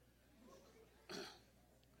kidding.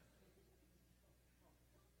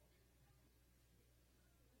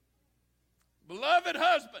 Beloved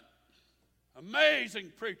husband,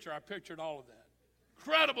 amazing preacher. I pictured all of that.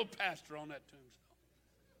 Incredible pastor on that tombstone.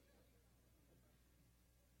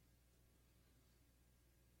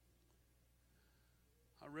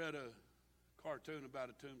 I read a cartoon about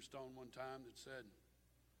a tombstone one time that said,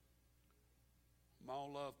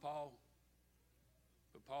 Mom loved Paul,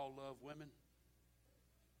 but Paul loved women.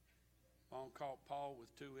 Mom caught Paul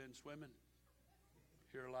with two in swimming.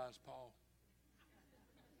 Here lies Paul.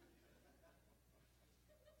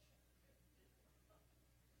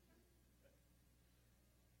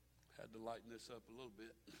 Had to lighten this up a little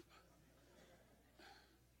bit.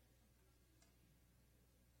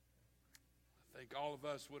 I think all of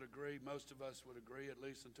us would agree, most of us would agree, at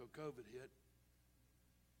least until COVID hit,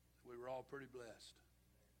 we were all pretty blessed.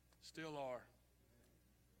 Still are.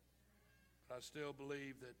 But I still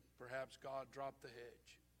believe that perhaps God dropped the hedge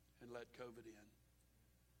and let COVID in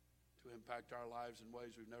to impact our lives in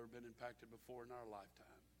ways we've never been impacted before in our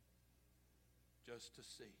lifetime. Just to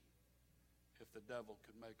see if the devil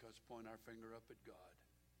could make us point our finger up at God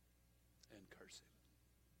and curse him.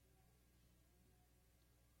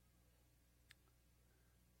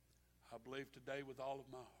 I believe today with all of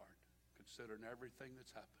my heart, considering everything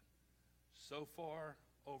that's happened, so far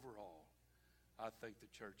overall, I think the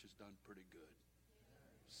church has done pretty good.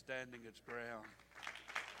 Standing its ground.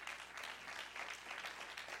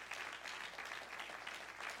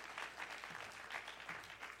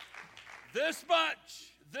 This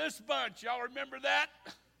bunch, y'all remember that?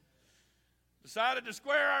 Decided to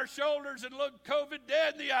square our shoulders and look COVID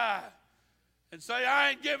dead in the eye and say,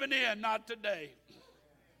 I ain't giving in, not today.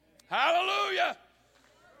 Hallelujah.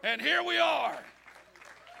 And here we are.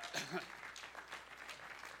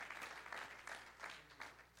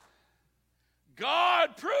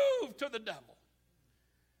 God proved to the devil.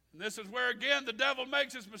 And this is where, again, the devil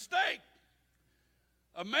makes his mistake.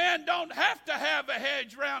 A man don't have to have a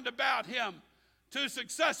hedge round about him to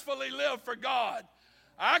successfully live for God.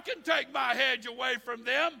 I can take my hedge away from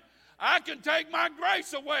them. I can take my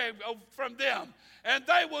grace away from them. And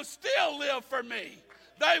they will still live for me.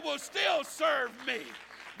 They will still serve me.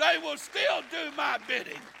 They will still do my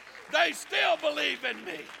bidding. They still believe in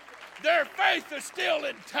me. Their faith is still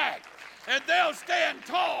intact. And they'll stand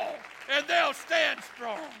tall. And they'll stand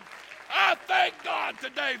strong. I thank God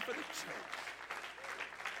today for the church.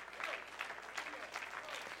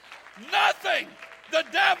 Nothing the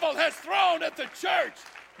devil has thrown at the church,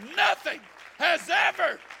 nothing has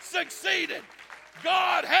ever succeeded.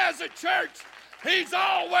 God has a church. He's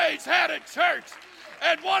always had a church.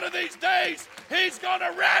 And one of these days, he's going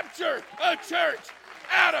to rapture a church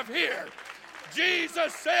out of here.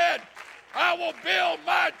 Jesus said, I will build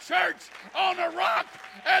my church on a rock,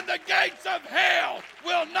 and the gates of hell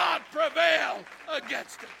will not prevail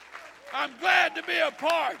against it. I'm glad to be a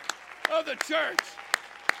part of the church.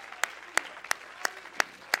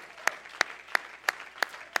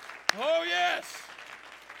 Oh, yes.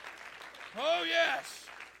 Oh, yes.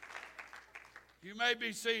 You may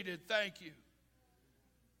be seated. Thank you.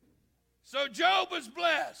 So Job was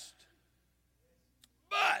blessed.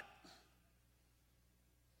 But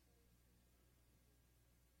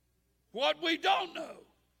what we don't know,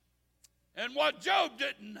 and what Job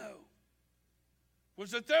didn't know,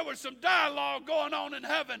 was that there was some dialogue going on in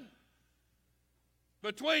heaven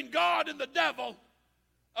between God and the devil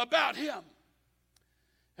about him.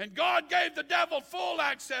 And God gave the devil full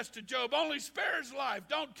access to Job. Only spare his life.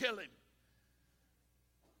 Don't kill him.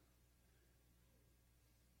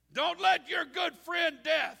 Don't let your good friend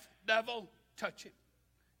death, devil, touch him.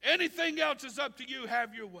 Anything else is up to you.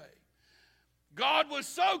 Have your way. God was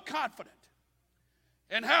so confident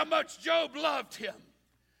in how much Job loved him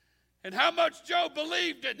and how much Job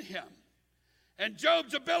believed in him and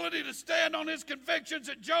Job's ability to stand on his convictions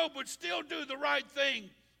that Job would still do the right thing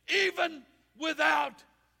even without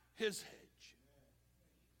his hedge.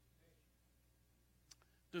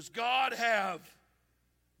 Does God have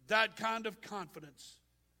that kind of confidence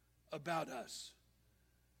about us?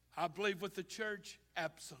 I believe with the church,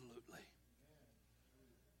 absolutely.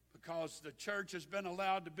 Because the church has been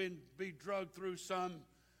allowed to be drugged through some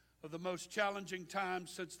of the most challenging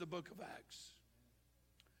times since the book of Acts.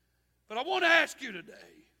 But I want to ask you today,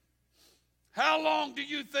 how long do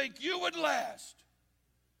you think you would last?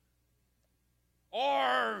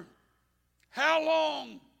 Or how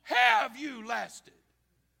long have you lasted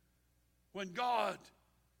when God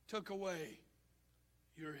took away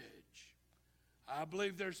your hedge? I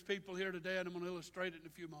believe there's people here today, and I'm going to illustrate it in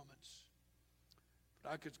a few moments.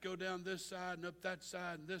 But I could go down this side and up that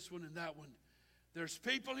side and this one and that one. There's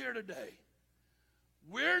people here today.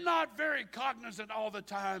 We're not very cognizant all the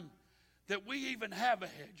time that we even have a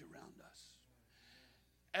hedge around us.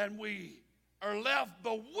 And we are left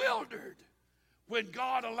bewildered when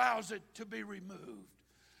God allows it to be removed.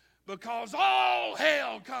 Because all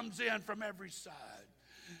hell comes in from every side.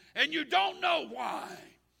 And you don't know why.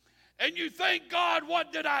 And you think, God,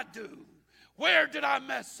 what did I do? Where did I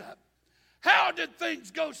mess up? How did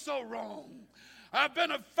things go so wrong? I've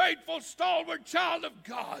been a faithful, stalwart child of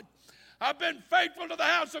God. I've been faithful to the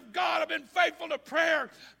house of God. I've been faithful to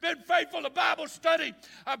prayer. Been faithful to Bible study.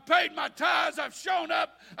 I've paid my tithes. I've shown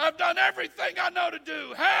up. I've done everything I know to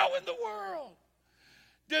do. How in the world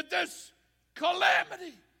did this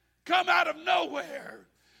calamity come out of nowhere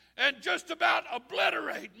and just about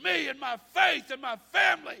obliterate me and my faith and my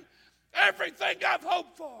family? Everything I've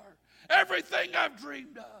hoped for, everything I've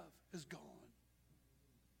dreamed of is gone.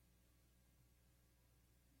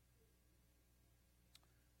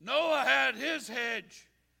 Noah had his hedge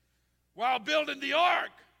while building the ark,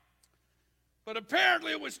 but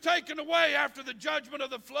apparently it was taken away after the judgment of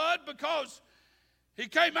the flood because he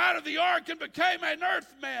came out of the ark and became an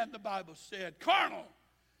earthman, the Bible said, carnal.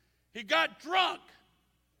 He got drunk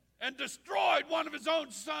and destroyed one of his own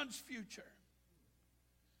son's future.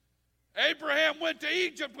 Abraham went to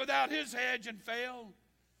Egypt without his hedge and failed.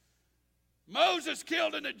 Moses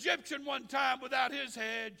killed an Egyptian one time without his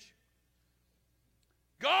hedge.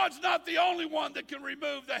 God's not the only one that can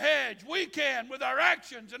remove the hedge. We can with our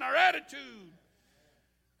actions and our attitude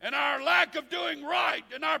and our lack of doing right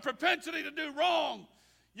and our propensity to do wrong.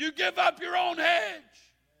 You give up your own hedge.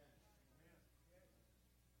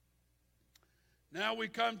 Now we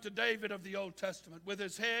come to David of the Old Testament. With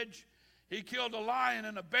his hedge, he killed a lion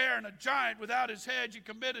and a bear and a giant. Without his hedge, he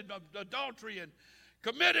committed adultery and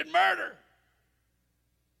committed murder.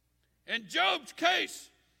 In Job's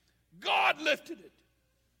case, God lifted it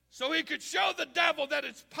so he could show the devil that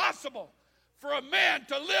it's possible for a man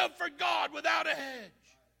to live for God without a hedge.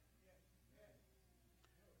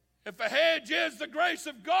 If a hedge is the grace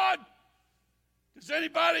of God,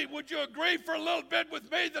 would you agree for a little bit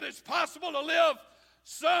with me that it's possible to live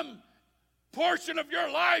some portion of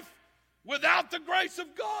your life without the grace of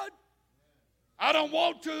God? I don't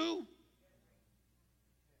want to.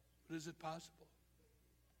 But is it possible?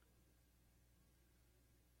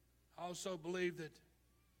 I also believe that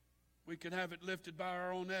we can have it lifted by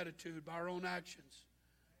our own attitude, by our own actions.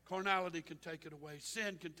 Carnality can take it away.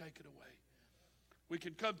 Sin can take it away. We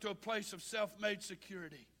can come to a place of self-made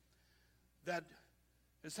security that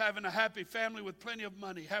is having a happy family with plenty of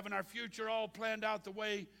money, having our future all planned out the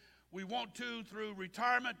way we want to through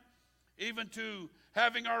retirement, even to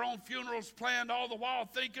having our own funerals planned, all the while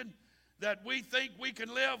thinking that we think we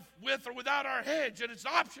can live with or without our hedge, and it's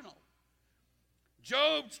optional.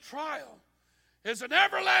 Job's trial is an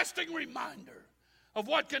everlasting reminder of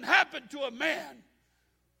what can happen to a man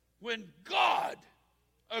when God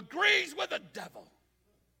agrees with the devil.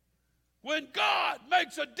 When God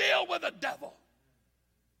makes a deal with the devil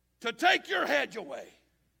to take your hedge away,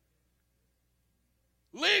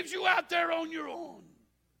 leaves you out there on your own.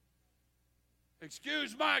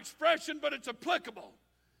 Excuse my expression, but it's applicable.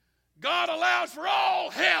 God allows for all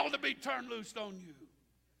hell to be turned loose on you,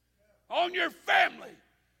 on your family,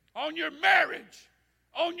 on your marriage,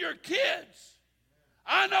 on your kids.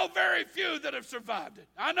 I know very few that have survived it.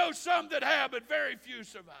 I know some that have, but very few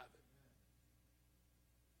survive it.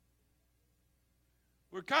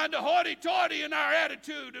 We're kind of hoity-toity in our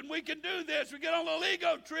attitude, and we can do this. We get on a little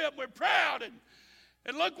ego trip. We're proud,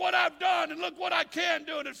 and look what I've done, and look what I can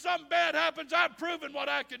do. And if something bad happens, I've proven what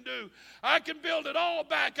I can do. I can build it all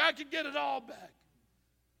back. I can get it all back.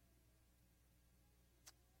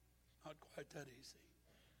 Not quite that easy.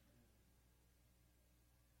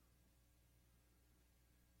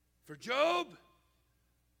 For Job,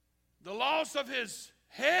 the loss of his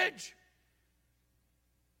hedge,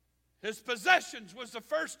 his possessions was the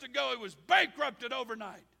first to go. He was bankrupted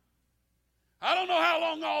overnight. I don't know how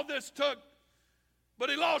long all this took, but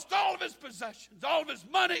he lost all of his possessions, all of his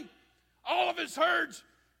money, all of his herds.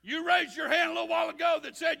 You raised your hand a little while ago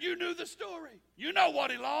that said you knew the story. You know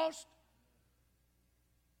what he lost.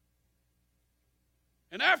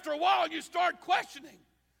 And after a while, you start questioning,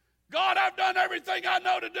 God, I've done everything I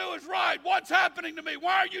know to do is right. What's happening to me?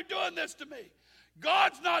 Why are you doing this to me?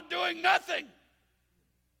 God's not doing nothing.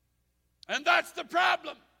 And that's the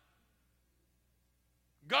problem.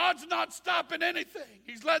 God's not stopping anything.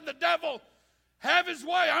 He's letting the devil have his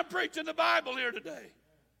way. I'm preaching the Bible here today.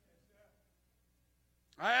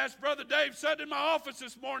 I asked Brother Dave, sat in my office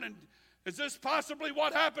this morning, is this possibly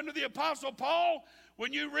what happened to the Apostle Paul?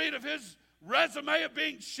 When you read of his resume of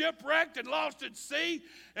being shipwrecked and lost at sea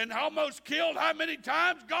and almost killed how many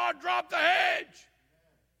times? God dropped the hedge.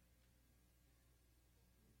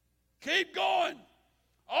 Keep going.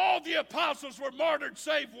 All the apostles were martyred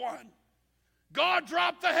save one. God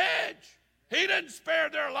dropped the hedge. He didn't spare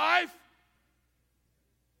their life.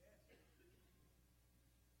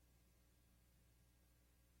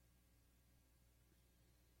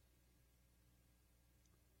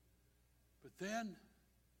 But then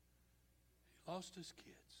he lost his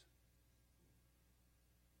kids.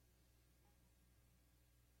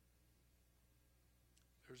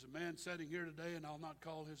 There's a man sitting here today, and I'll not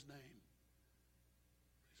call his name.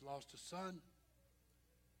 He's lost a son,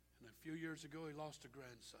 and a few years ago he lost a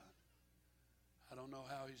grandson. I don't know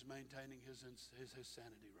how he's maintaining his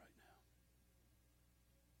sanity right now.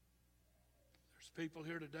 There's people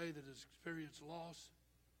here today that has experienced loss.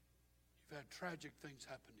 You've had tragic things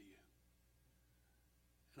happen to you.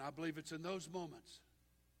 And I believe it's in those moments,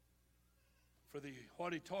 for the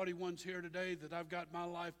haughty-taughty ones here today, that I've got my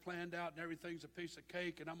life planned out and everything's a piece of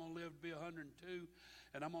cake and I'm going to live to be 102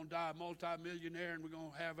 and I'm going to die a multimillionaire and we're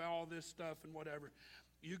going to have all this stuff and whatever.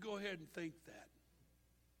 You go ahead and think that.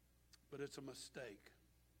 But it's a mistake.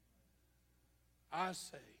 I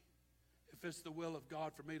say, if it's the will of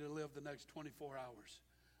God for me to live the next 24 hours,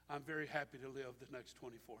 I'm very happy to live the next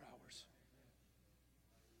 24 hours.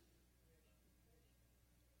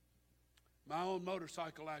 My own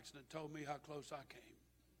motorcycle accident told me how close I came.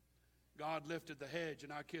 God lifted the hedge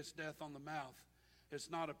and I kissed death on the mouth.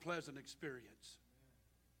 It's not a pleasant experience.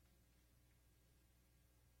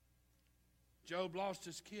 Job lost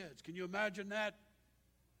his kids. Can you imagine that?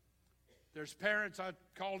 There's parents. I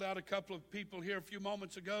called out a couple of people here a few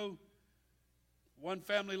moments ago. One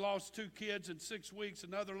family lost 2 kids in 6 weeks.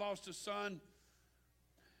 Another lost a son.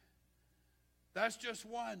 That's just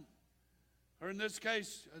one. Or in this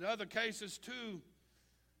case, in other cases, 2.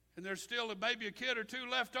 And there's still maybe a kid or 2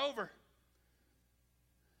 left over.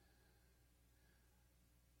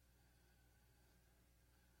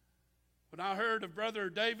 When I heard of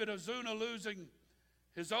Brother David Ozuna losing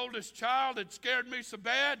his oldest child, it scared me so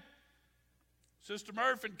bad. Sister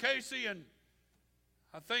Murph and Casey and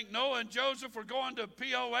I think Noah and Joseph were going to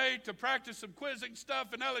POA to practice some quizzing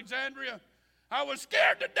stuff in Alexandria. I was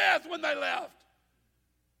scared to death when they left.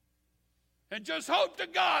 And just hope to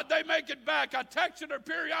God they make it back. I texted her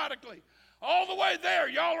periodically. All the way there,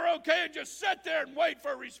 y'all are okay? And just sit there and wait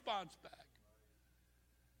for a response back.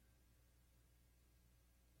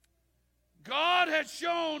 God has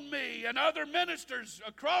shown me and other ministers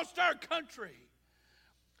across our country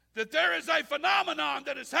that there is a phenomenon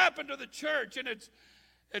that has happened to the church, and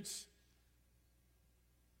it's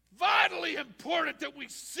vitally important that we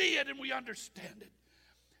see it and we understand it.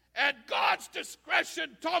 At God's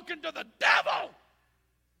discretion, talking to the devil.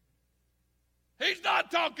 He's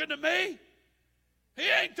not talking to me. He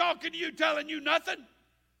ain't talking to you, telling you nothing.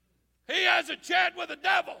 He has a chat with the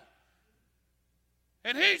devil.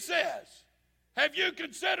 And he says, have you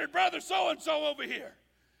considered brother so-and-so over here?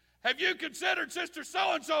 Have you considered sister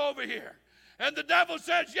so-and-so over here? And the devil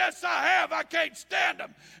says, yes, I have. I can't stand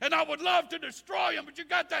them. And I would love to destroy them, but you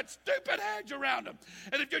got that stupid hedge around them.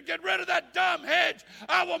 And if you get rid of that dumb hedge,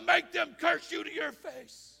 I will make them curse you to your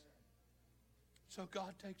face. So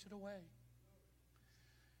God takes it away.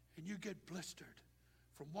 And you get blistered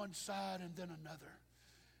from one side and then another.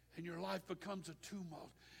 And your life becomes a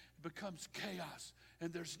tumult. It becomes chaos.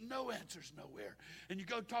 And there's no answers nowhere. And you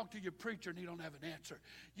go talk to your preacher and he don't have an answer.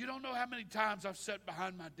 You don't know how many times I've sat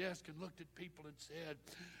behind my desk and looked at people and said,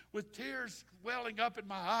 with tears welling up in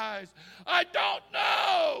my eyes, I don't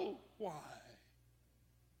know why.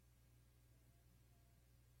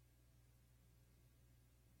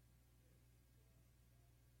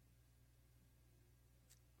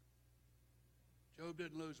 Job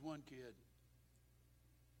didn't lose one kid.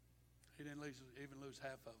 He didn't even lose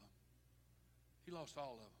half of them. He lost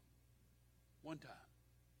all of them. One time.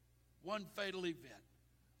 One fatal event.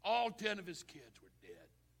 All 10 of his kids were dead.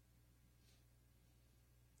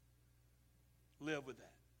 Live with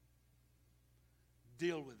that.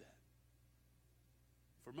 Deal with that.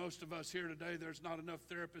 For most of us here today, there's not enough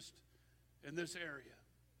therapists in this area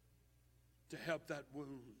to help that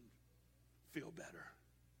wound feel better.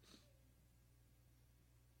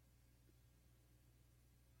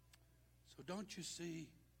 So don't you see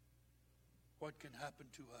what can happen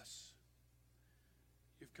to us?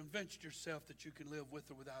 You've convinced yourself that you can live with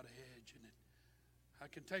or without a hedge, and I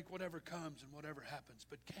can take whatever comes and whatever happens,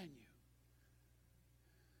 but can you?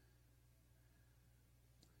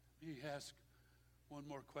 Let me ask one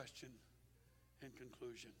more question in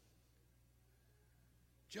conclusion.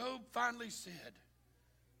 Job finally said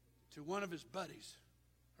to one of his buddies,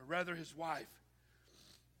 or rather his wife,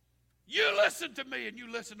 you listen to me and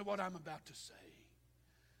you listen to what I'm about to say.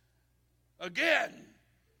 Again,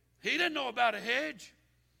 he didn't know about a hedge.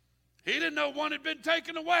 He didn't know one had been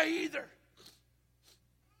taken away either.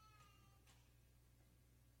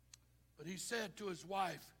 But he said to his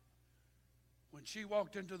wife, when she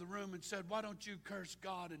walked into the room and said, why don't you curse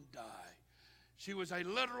God and die? She was a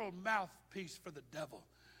literal mouthpiece for the devil.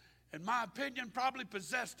 In my opinion, probably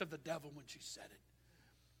possessed of the devil when she said it.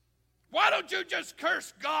 Why don't you just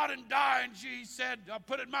curse God and die? And she said, I'll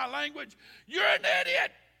put it in my language, you're an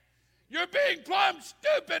idiot. You're being plumb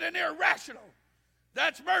stupid and irrational.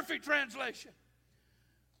 That's Murphy translation.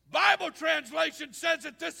 Bible translation says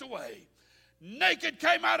it this way. Naked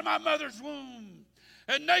came out of my mother's womb,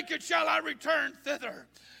 and naked shall I return thither.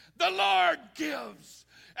 The Lord gives,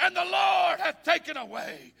 and the Lord hath taken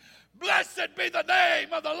away. Blessed be the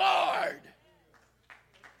name of the Lord.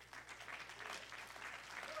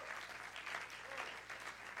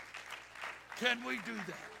 Can we do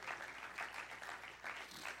that?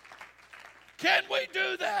 Can we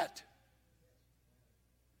do that?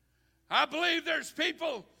 I believe there's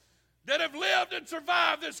people that have lived and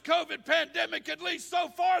survived this COVID pandemic, at least so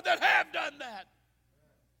far, that have done that.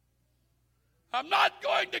 I'm not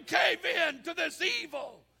going to cave in to this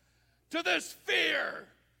evil, to this fear,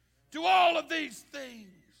 to all of these things.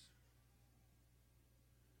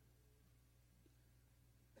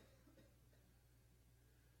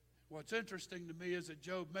 What's interesting to me is that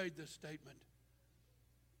Job made this statement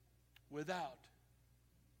without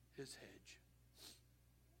his hedge.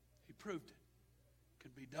 He proved it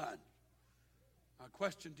can be done. My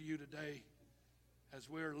question to you today, as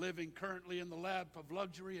we're living currently in the lap of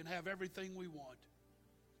luxury and have everything we want,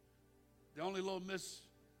 the only little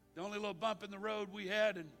bump in the road we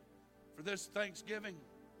had for this Thanksgiving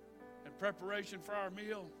in preparation for our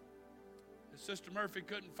meal is Sister Murphy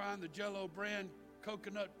couldn't find the Jell-O brand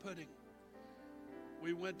coconut pudding.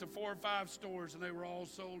 We went to 4 or 5 stores and they were all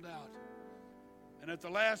sold out. And at the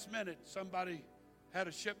last minute, somebody had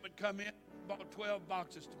a shipment come in, bought 12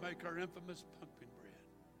 boxes to make our infamous pumpkin bread.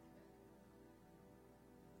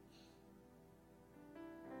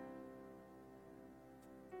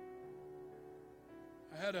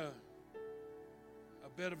 I had a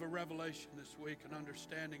bit of a revelation this week, an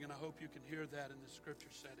understanding, and I hope you can hear that in the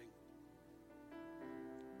scripture setting.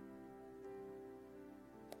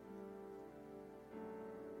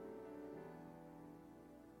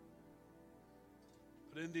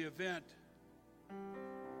 But in the event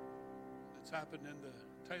that's happened in the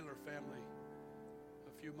Taylor family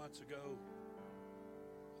a few months ago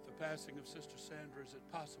with the passing of Sister Sandra, is it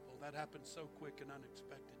possible that happened so quick and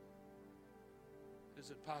unexpected?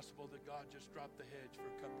 Is it possible that God just dropped the hedge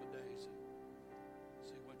for a couple of days and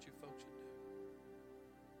see what you folks would do?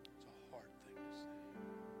 It's a hard thing to say.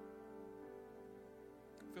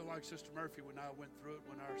 I feel like Sister Murphy when I went through it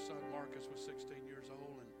when our son Marcus was 16 years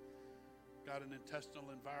old and got an intestinal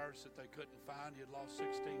virus that they couldn't find. He had lost 16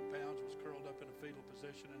 pounds, was curled up in a fetal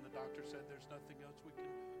position, and the doctor said there's nothing else we can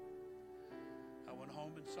do. I went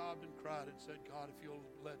home and sobbed and cried and said, God, if you'll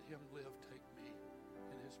let him live, take me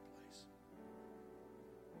in his place.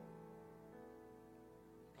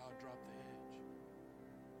 God dropped the hedge.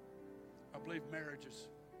 I believe marriages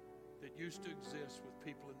that used to exist with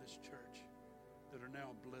people in this church that are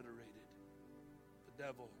now obliterated. The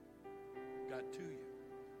devil got to you.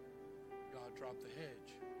 God dropped the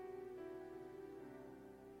hedge,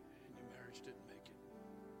 and your marriage didn't make it.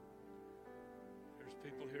 There's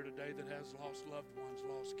people here today that has lost loved ones,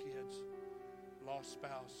 lost kids, lost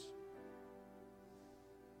spouse.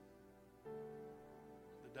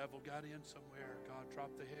 The devil got in somewhere. God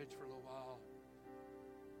dropped the hedge for a little while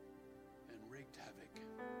and wreaked havoc.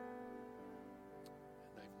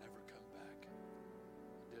 And they've never come back. I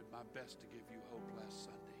did my best to give you hope last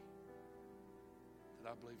Sunday.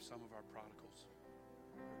 I believe some of our prodigals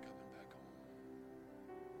are coming back home.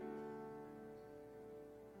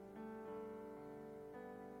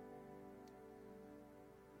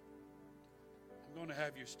 I'm going to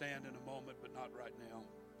have you stand in a moment, but not right now.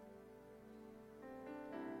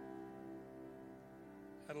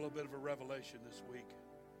 Had a little bit of a revelation this week.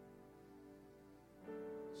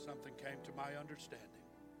 Something came to my understanding.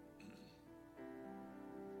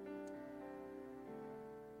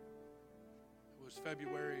 was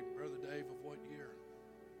February, Brother Dave, of what year?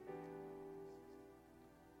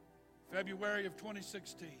 February of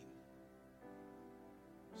 2016.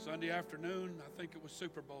 Sunday afternoon, I think it was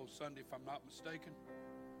Super Bowl Sunday, if I'm not mistaken.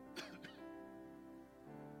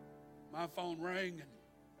 My phone rang, and it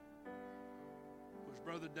was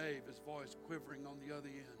Brother Dave, his voice quivering on the other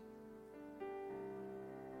end.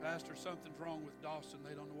 Pastor, something's wrong with Dawson.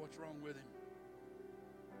 They don't know what's wrong with him.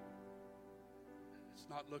 It's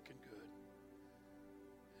not looking good.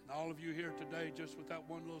 And all of you here today, just with that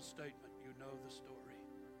one little statement, you know the story.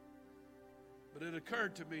 But it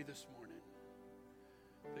occurred to me this morning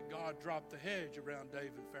that God dropped the hedge around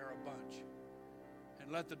Dave and Farrah Bunch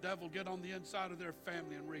and let the devil get on the inside of their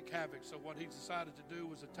family and wreak havoc. So what he decided to do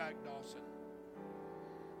was attack Dawson.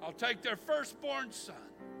 I'll take their firstborn son.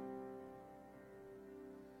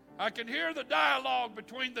 I can hear the dialogue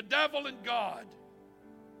between the devil and God.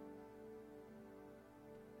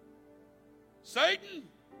 Satan,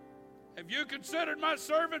 have you considered my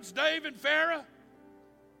servants Dave and Farrah?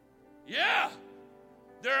 Yeah,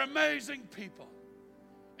 they're amazing people.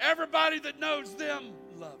 Everybody that knows them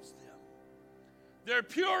loves them. They're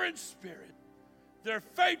pure in spirit. They're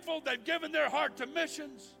faithful. They've given their heart to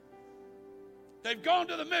missions. They've gone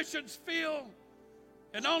to the missions field.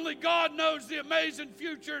 And only God knows the amazing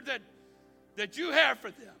future that you have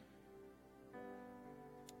for them.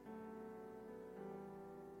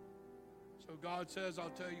 So God says, I'll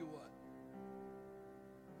tell you what.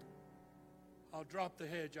 I'll drop the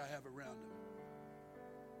hedge I have around them.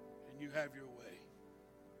 And you have your way.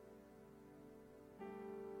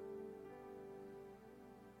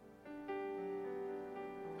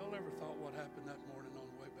 Y'all ever thought what happened that morning on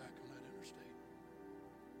the way back on that interstate?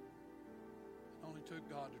 It only took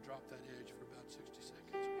God to drop that hedge for about 60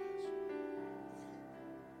 seconds, guys.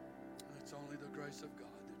 And it's only the grace of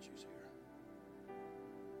God that you's here.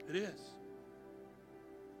 It is.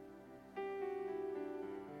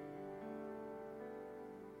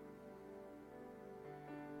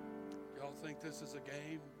 Y'all think this is a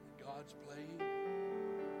game that God's playing?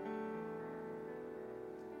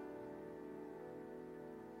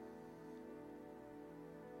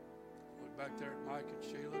 Look back there at Mike and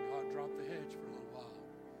Sheila. God dropped the hedge for a little while.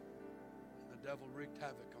 And the devil wreaked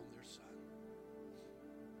havoc on their son.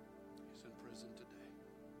 He's in prison today.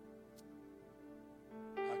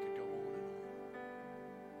 I could go on and on.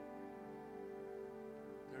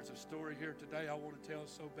 There's a story here today I want to tell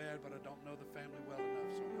so bad, but I don't know the family well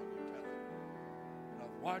enough, so I'm not going to tell it. But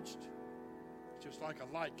I've watched, just like a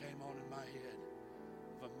light came on in my head,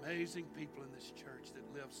 of amazing people in this church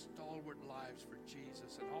that live stalwart lives for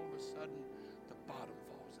Jesus, and all of a sudden the bottom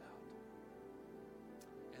falls out.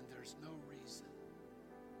 And there's no reason.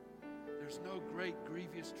 There's no great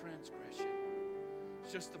grievous transgression.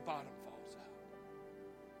 It's just the bottom falls out.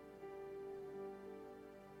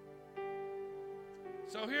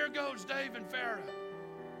 So here goes Dave and Farrah.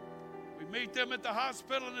 We meet them at the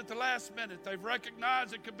hospital, and at the last minute, they've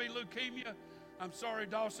recognized it could be leukemia. I'm sorry,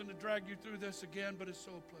 Dawson, to drag you through this again, but it's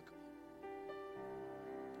so applicable.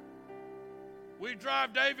 We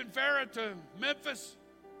drive Dave and Farrah to Memphis.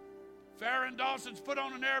 Farrah and Dawson's put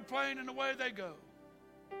on an airplane, and away they go.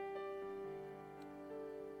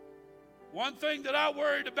 One thing that I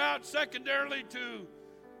worried about secondarily to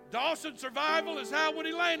Dawson's survival is how would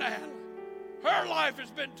Elena handle it? Her life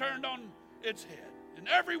has been turned on its head in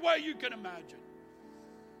every way you can imagine.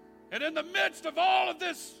 And in the midst of all of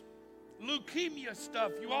this leukemia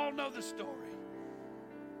stuff, you all know the story.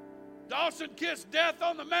 Dawson kissed death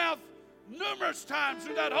on the mouth numerous times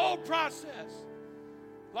through that whole process.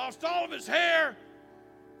 Lost all of his hair.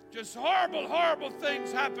 Just horrible, horrible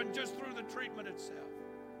things happened just through the treatment itself.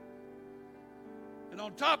 And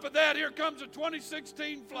on top of that, here comes a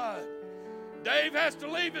 2016 flood. Dave has to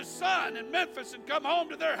leave his son in Memphis and come home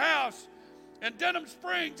to their house in Denham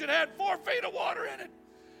Springs. It had 4 feet of water in it.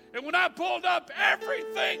 And when I pulled up,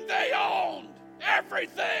 everything they owned,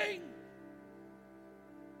 everything.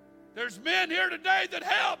 There's men here today that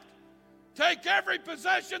helped take every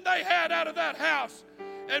possession they had out of that house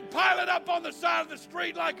and pile it up on the side of the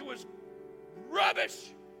street like it was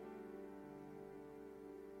rubbish.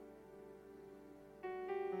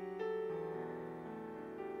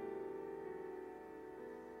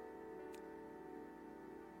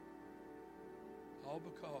 All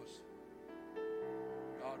because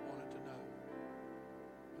God wanted to know,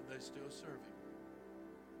 would they still serve Him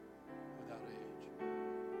without a hedge?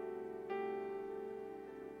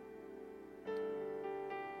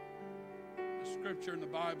 The scripture in the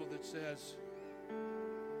Bible that says to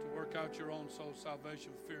work out your own soul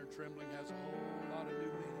salvation with fear and trembling has a whole lot of new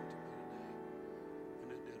meaning to me today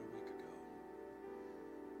than it did a week ago.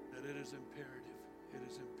 That it is imperative it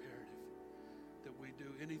is imperative that we do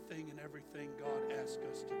anything and everything God asks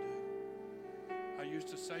us to do. I used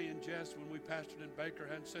to say in jest when we pastored in Baker,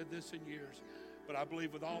 I hadn't said this in years, but I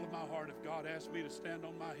believe with all of my heart, if God asked me to stand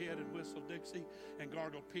on my head and whistle Dixie and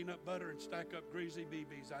gargle peanut butter and stack up greasy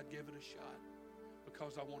BBs, I'd give it a shot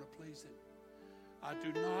because I want to please Him. I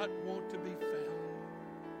do not want to be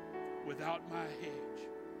found without my hedge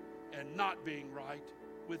and not being right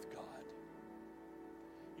with God.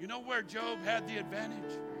 You know where Job had the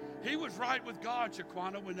advantage? He was right with God,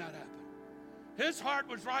 Shaquana, when that happened. His heart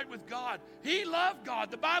was right with God. He loved God.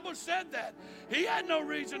 The Bible said that. He had no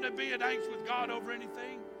reason to be in angst with God over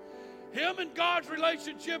anything. Him and God's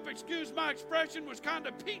relationship, excuse my expression, was kind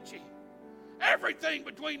of peachy. Everything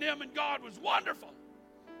between him and God was wonderful.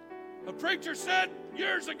 A preacher said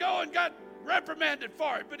years ago and got reprimanded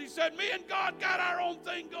for it, but he said, me and God got our own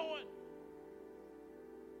thing going.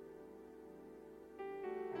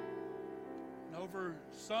 And over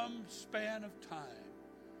some span of time,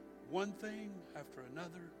 one thing after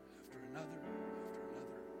another, after another, after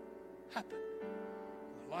another happened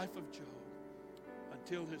in the life of Job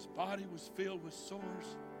until his body was filled with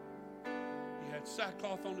sores. He had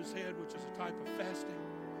sackcloth on his head, which is a type of fasting.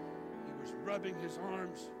 He was rubbing his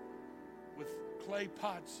arms with clay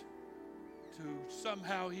pots to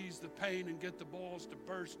somehow ease the pain and get the balls to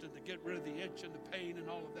burst and to get rid of the itch and the pain and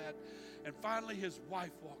all of that. And finally his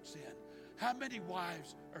wife walks in. How many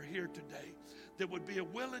wives are here today that would be a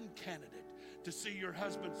willing candidate to see your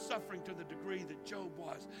husband suffering to the degree that Job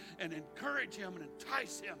was and encourage him and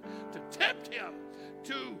entice him, to tempt him,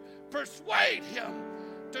 to persuade him,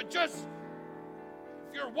 to just,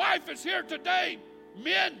 if your wife is here today,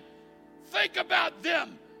 men, think about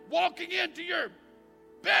them walking into your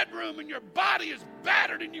bedroom and your body is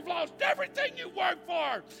battered and you've lost everything you worked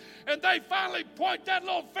for. And they finally point that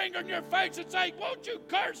little finger in your face and say, won't you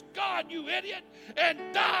curse God, you idiot, and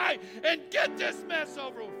die and get this mess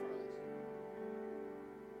over with for us.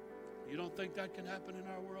 You don't think that can happen in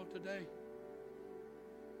our world today?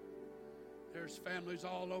 There's families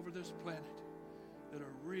all over this planet that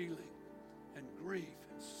are reeling and grief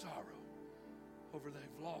and sorrow over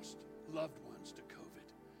they've lost loved ones to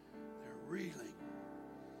COVID. They're reeling.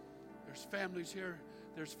 There's families here,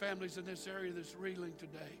 there's families in this area that's reeling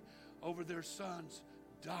today over their sons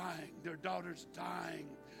dying, their daughters dying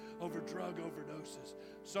over drug overdoses.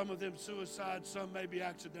 Some of them suicide, some may be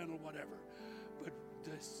accidental, whatever. But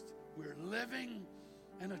we're living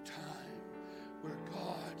in a time where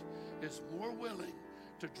God is more willing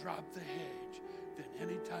to drop the hedge than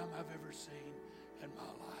any time I've ever seen in my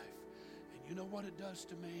life. And you know what it does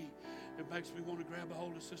to me? It makes me want to grab a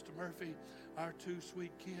hold of Sister Murphy, our two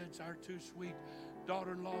sweet kids, our two sweet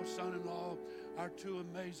daughter-in-law, son-in-law, our two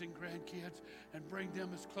amazing grandkids, and bring them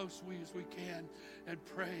as close as we can and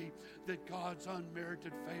pray that God's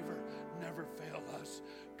unmerited favor never fail us.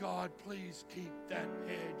 God, please keep that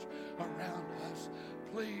hedge around us.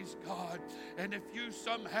 Please, God. And if you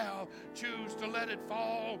somehow choose to let it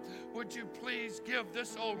fall, would you please give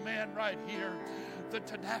this old man right here the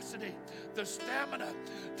tenacity, the stamina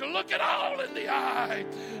to look it all in the eye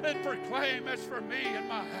and proclaim, as for me and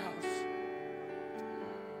my house,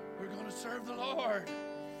 we're going to serve the Lord.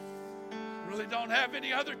 Really don't have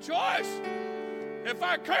any other choice. If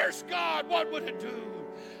I curse God, what would it do?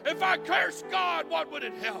 If I curse God, what would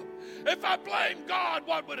it help? If I blame God,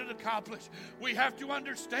 what would it accomplish? We have to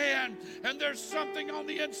understand, and there's something on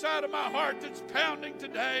the inside of my heart that's pounding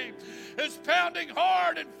today. It's pounding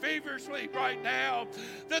hard and feverishly right now,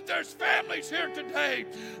 that there's families here today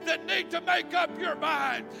that need to make up your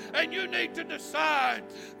mind, and you need to decide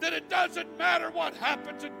that it doesn't matter what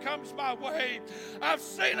happens and comes my way. I've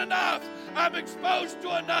seen enough. I'm exposed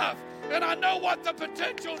to enough. And I know what the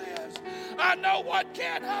potential is. I know what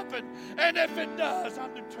can happen. And if it does,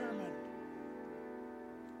 I'm determined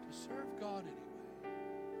to serve God anyway.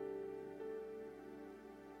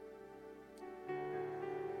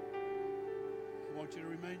 I want you to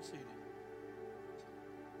remain seated.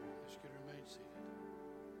 I ask you to remain seated.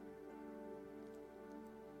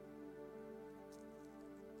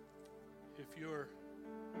 If you're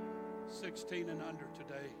 16 and under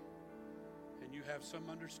today, and you have some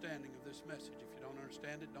understanding of this message. If you don't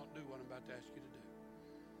understand it, don't do what I'm about to ask you to do.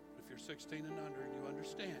 But if you're 16 and under and you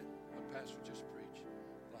understand what Pastor just preached,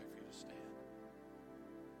 I'd like for you to stand.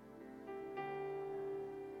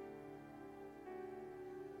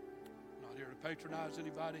 I'm not here to patronize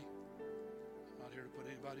anybody. I'm not here to put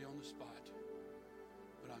anybody on the spot.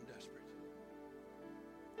 But I'm desperate.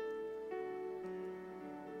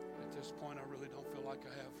 At this point, I really don't feel like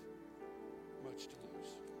I have much to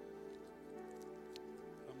lose.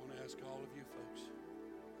 Ask all of you folks,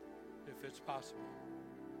 if it's possible,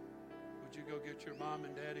 would you go get your mom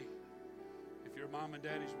and daddy? If your mom and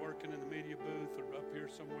daddy's working in the media booth or up here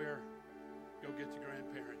somewhere, go get the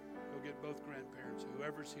grandparent. Go get both grandparents,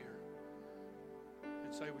 whoever's here,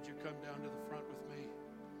 and say, would you come down to the front with me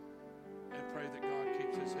and pray that God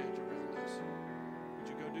keeps his hedge around us? Would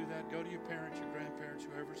you go do that? Go to your parents, your grandparents,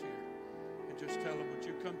 whoever's here, and just tell them, would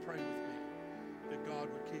you come pray with me that God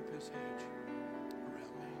would keep his hedge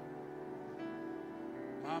around me?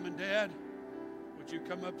 Mom and Dad, would you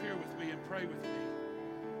come up here with me and pray with me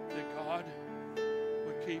that God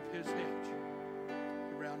would keep his hedge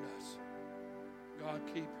around us? God,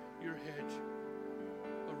 keep your hedge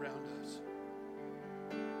around us.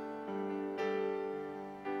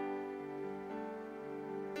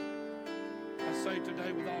 I say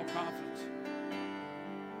today with all confidence,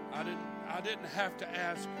 I didn't have to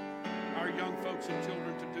ask our young folks and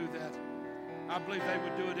children to do that. I believe they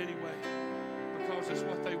would do it anyway because it's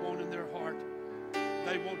what they want in their heart.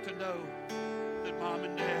 They want to know that mom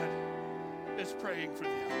and dad is praying for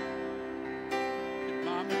them. That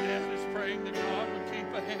mom and dad is praying that God would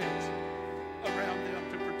keep a hedge around them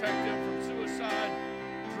to protect them from suicide,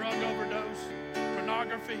 drug overdose,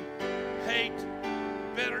 pornography, hate,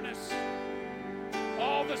 bitterness,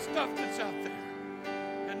 all the stuff that's out there.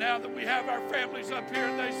 And now that we have our families up here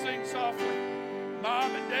and they sing softly,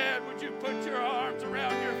 mom and dad, would you put your arms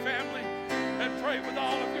around your family and pray with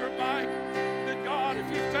all of your might that God, if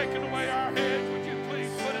you've taken away our hedge, would you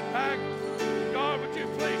please put it back? God, would you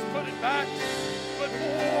please put it back? But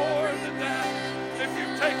more than that, if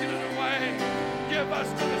you've taken it away, give us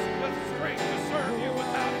the strength to serve you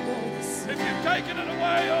without it. If you've taken it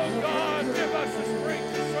away, oh God, give us the strength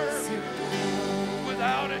to serve you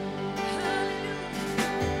without it.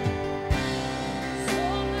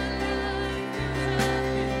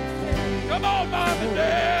 Come on, mom and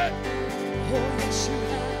dad.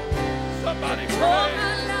 Somebody pray. Oh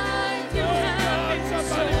God,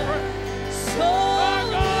 somebody pray. Oh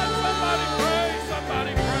God, somebody pray.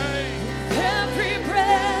 Somebody pray. Every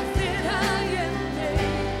breath that I am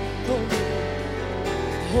able,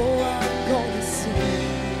 oh, I'm gonna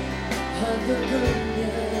sing of the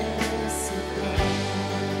goodness of God.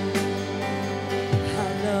 I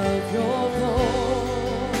love your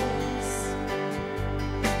voice.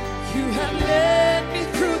 You have led me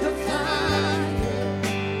through the fire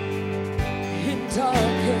in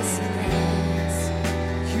darkest nights.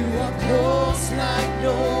 You are close like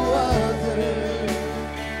no other.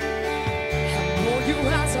 You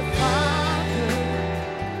as a father,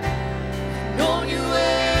 known you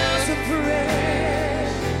as a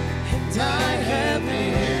friend, and I have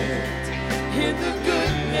lived in the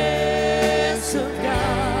goodness of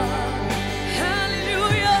God.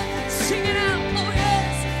 Hallelujah, sing it out, oh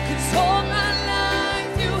yes, 'cause all my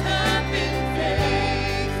life you have been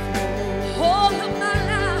faithful, all of my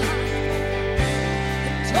life,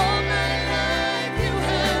 and all my life you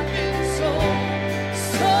have been so good.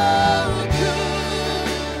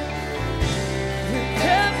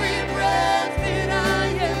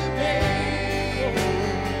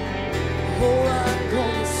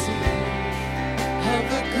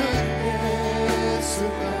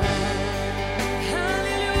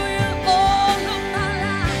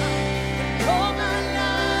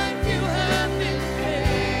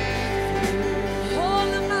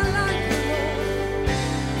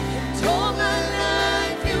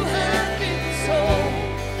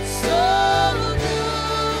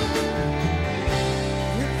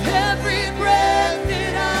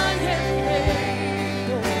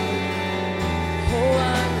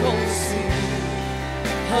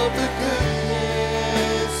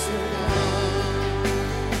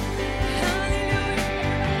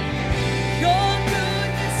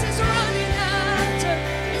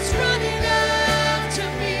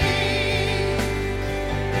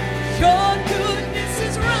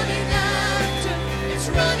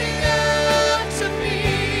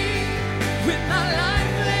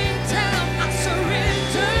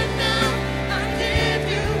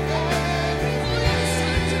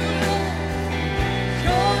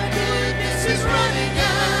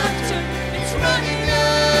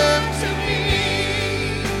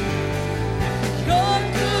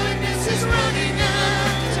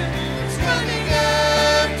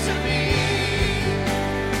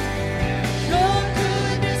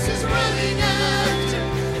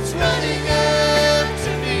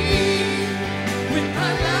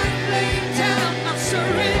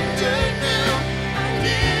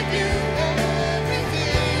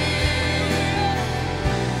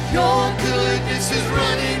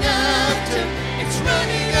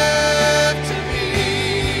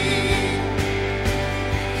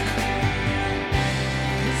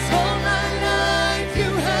 All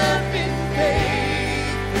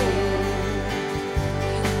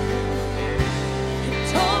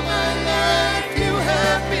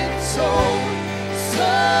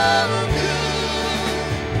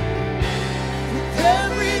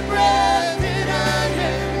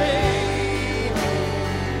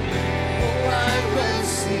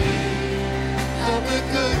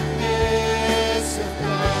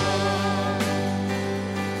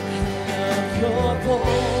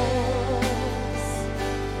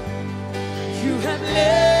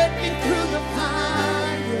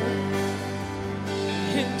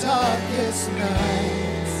sleepless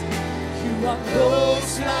nights. You are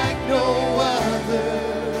close like no other.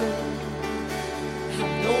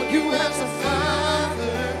 I've known you as a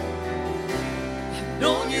father. I've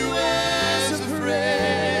known you as a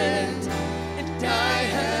friend. And I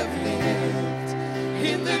have lived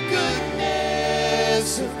in the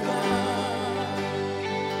goodness of God.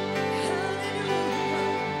 Hallelujah.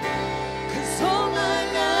 'Cause all my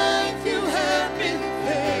life you have been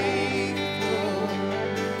faithful.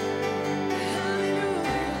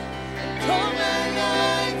 Hallelujah. And all my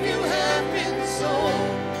life you have been so,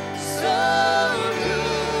 so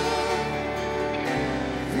good.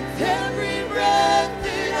 With every breath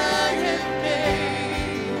that I have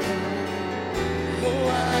made, oh,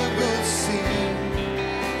 I will sing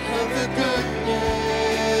of the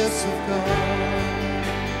goodness of God.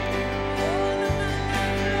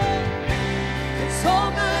 'Cause all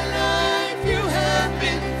my life you have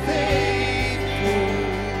been faithful.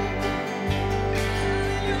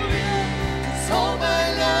 Hallelujah. 'Cause all my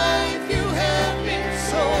life you have been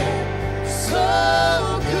so, so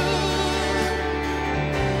good.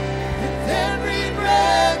 With every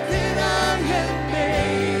breath that I have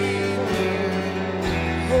made,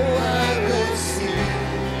 oh, I will sing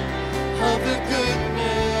of the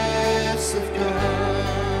goodness of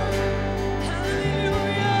God.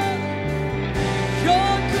 Hallelujah.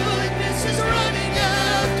 Your goodness is running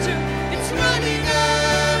after, it's running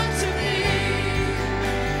after me.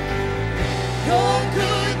 Your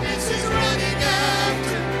goodness is running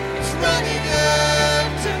after, it's running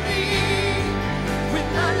after me. With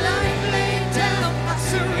my life laid down, I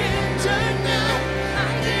surrender now. I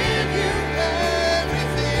give you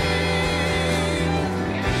everything.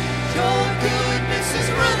 Your goodness is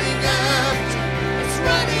running after, it's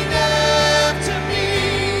running after me.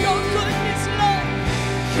 Your goodness, Lord.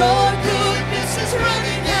 Your goodness is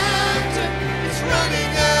running after, it's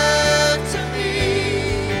running after me.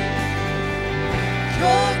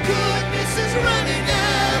 Your goodness is running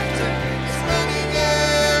after, it's running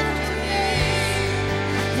after me.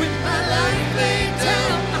 With my life laid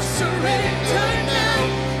down, I surrender now.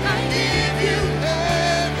 I give you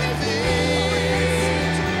everything.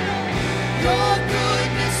 Your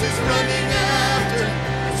goodness is running after,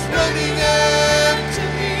 it's running after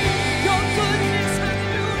me. Your goodness,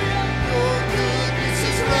 hallelujah. Your goodness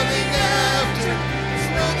is running after, it's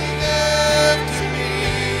running after me.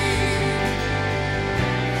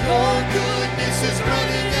 Your goodness is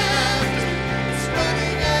running after, it's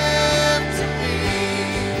running after me.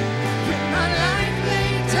 With my life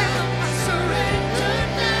laid down, I surrender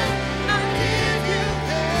now. I give you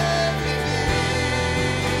everything.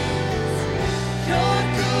 Your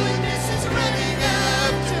goodness is running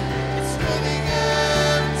after, it's running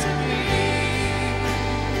after me.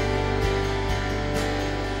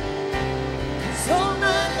 'Cause all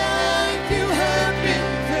my life you have been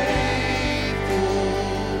faithful.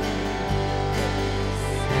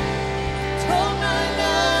 All my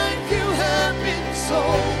life you have been so,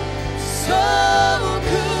 so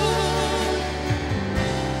good.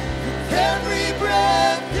 With every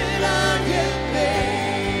breath that I have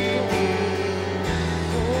made,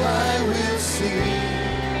 oh, I will sing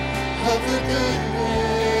of the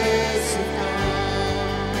goodness of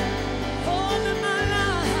God. All of my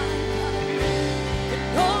life, and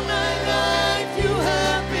all my life you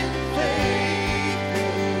have been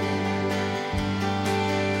faithful.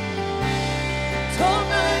 All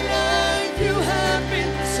my life you have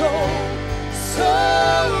been so, so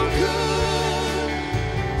good.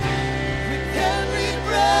 With every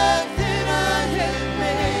breath that I have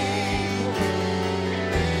made,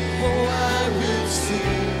 oh, I will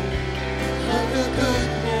sing of the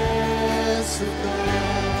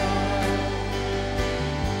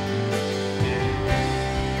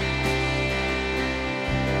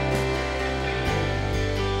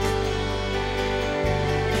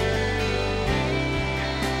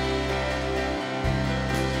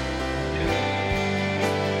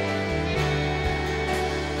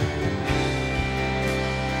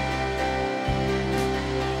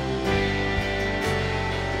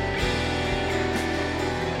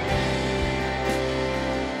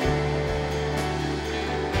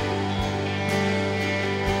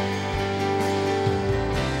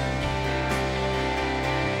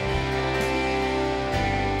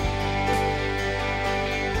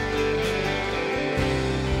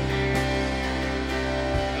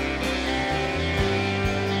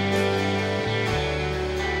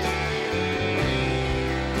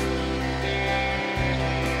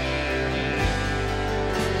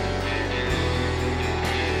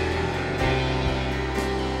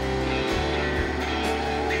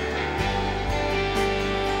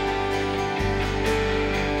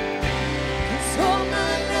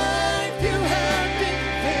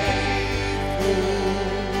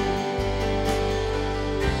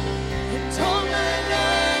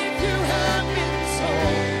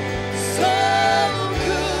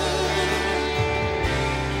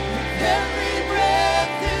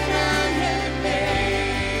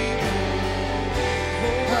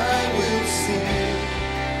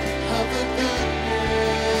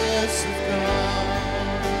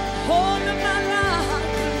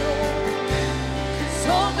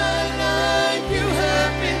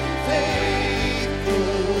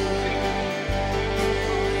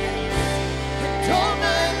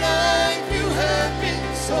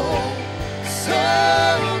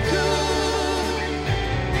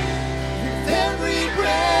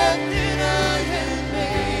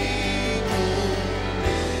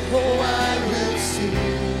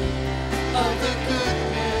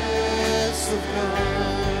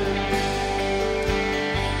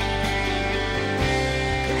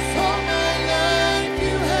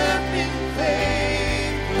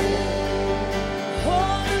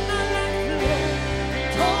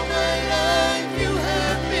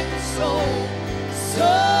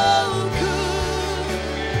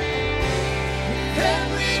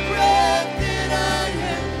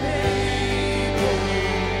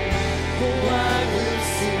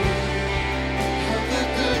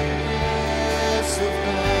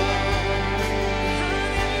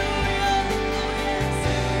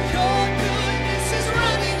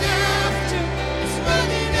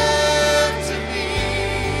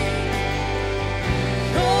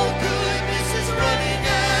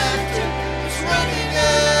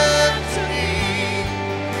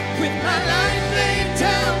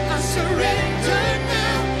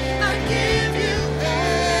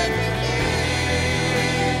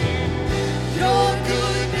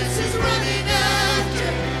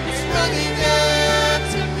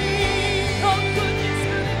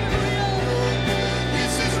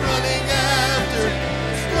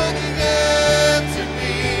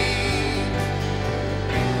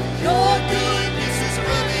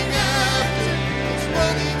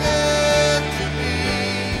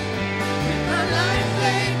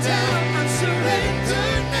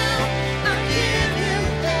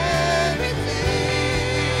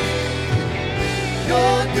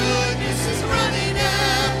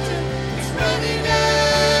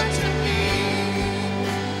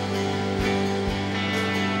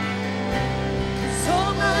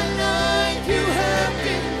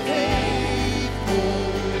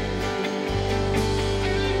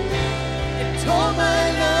 'Cause all my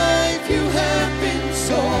life you have been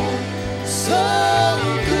so, so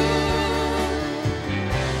good.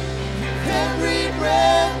 Every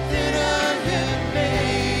breath that I have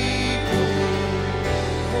made,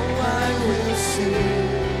 oh, I will sing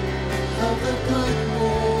of the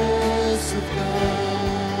goodness of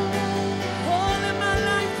God. All in my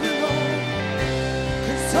life, Lord,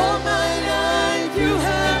 'cause all my life you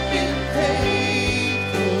have been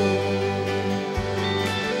faithful.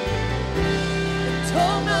 And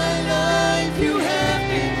all my life you have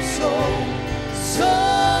been so, so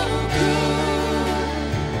good.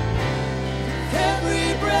 Every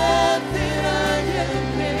breath that I have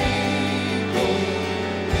made,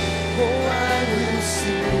 oh, I will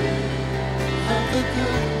sing of the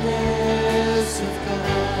goodness of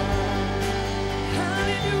God.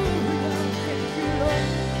 Hallelujah, thank you, Lord.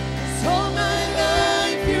 'Cause all my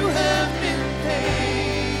life you have been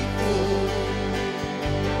faithful.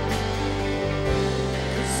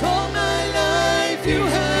 'Cause all my life you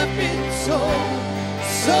have been so,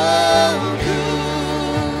 so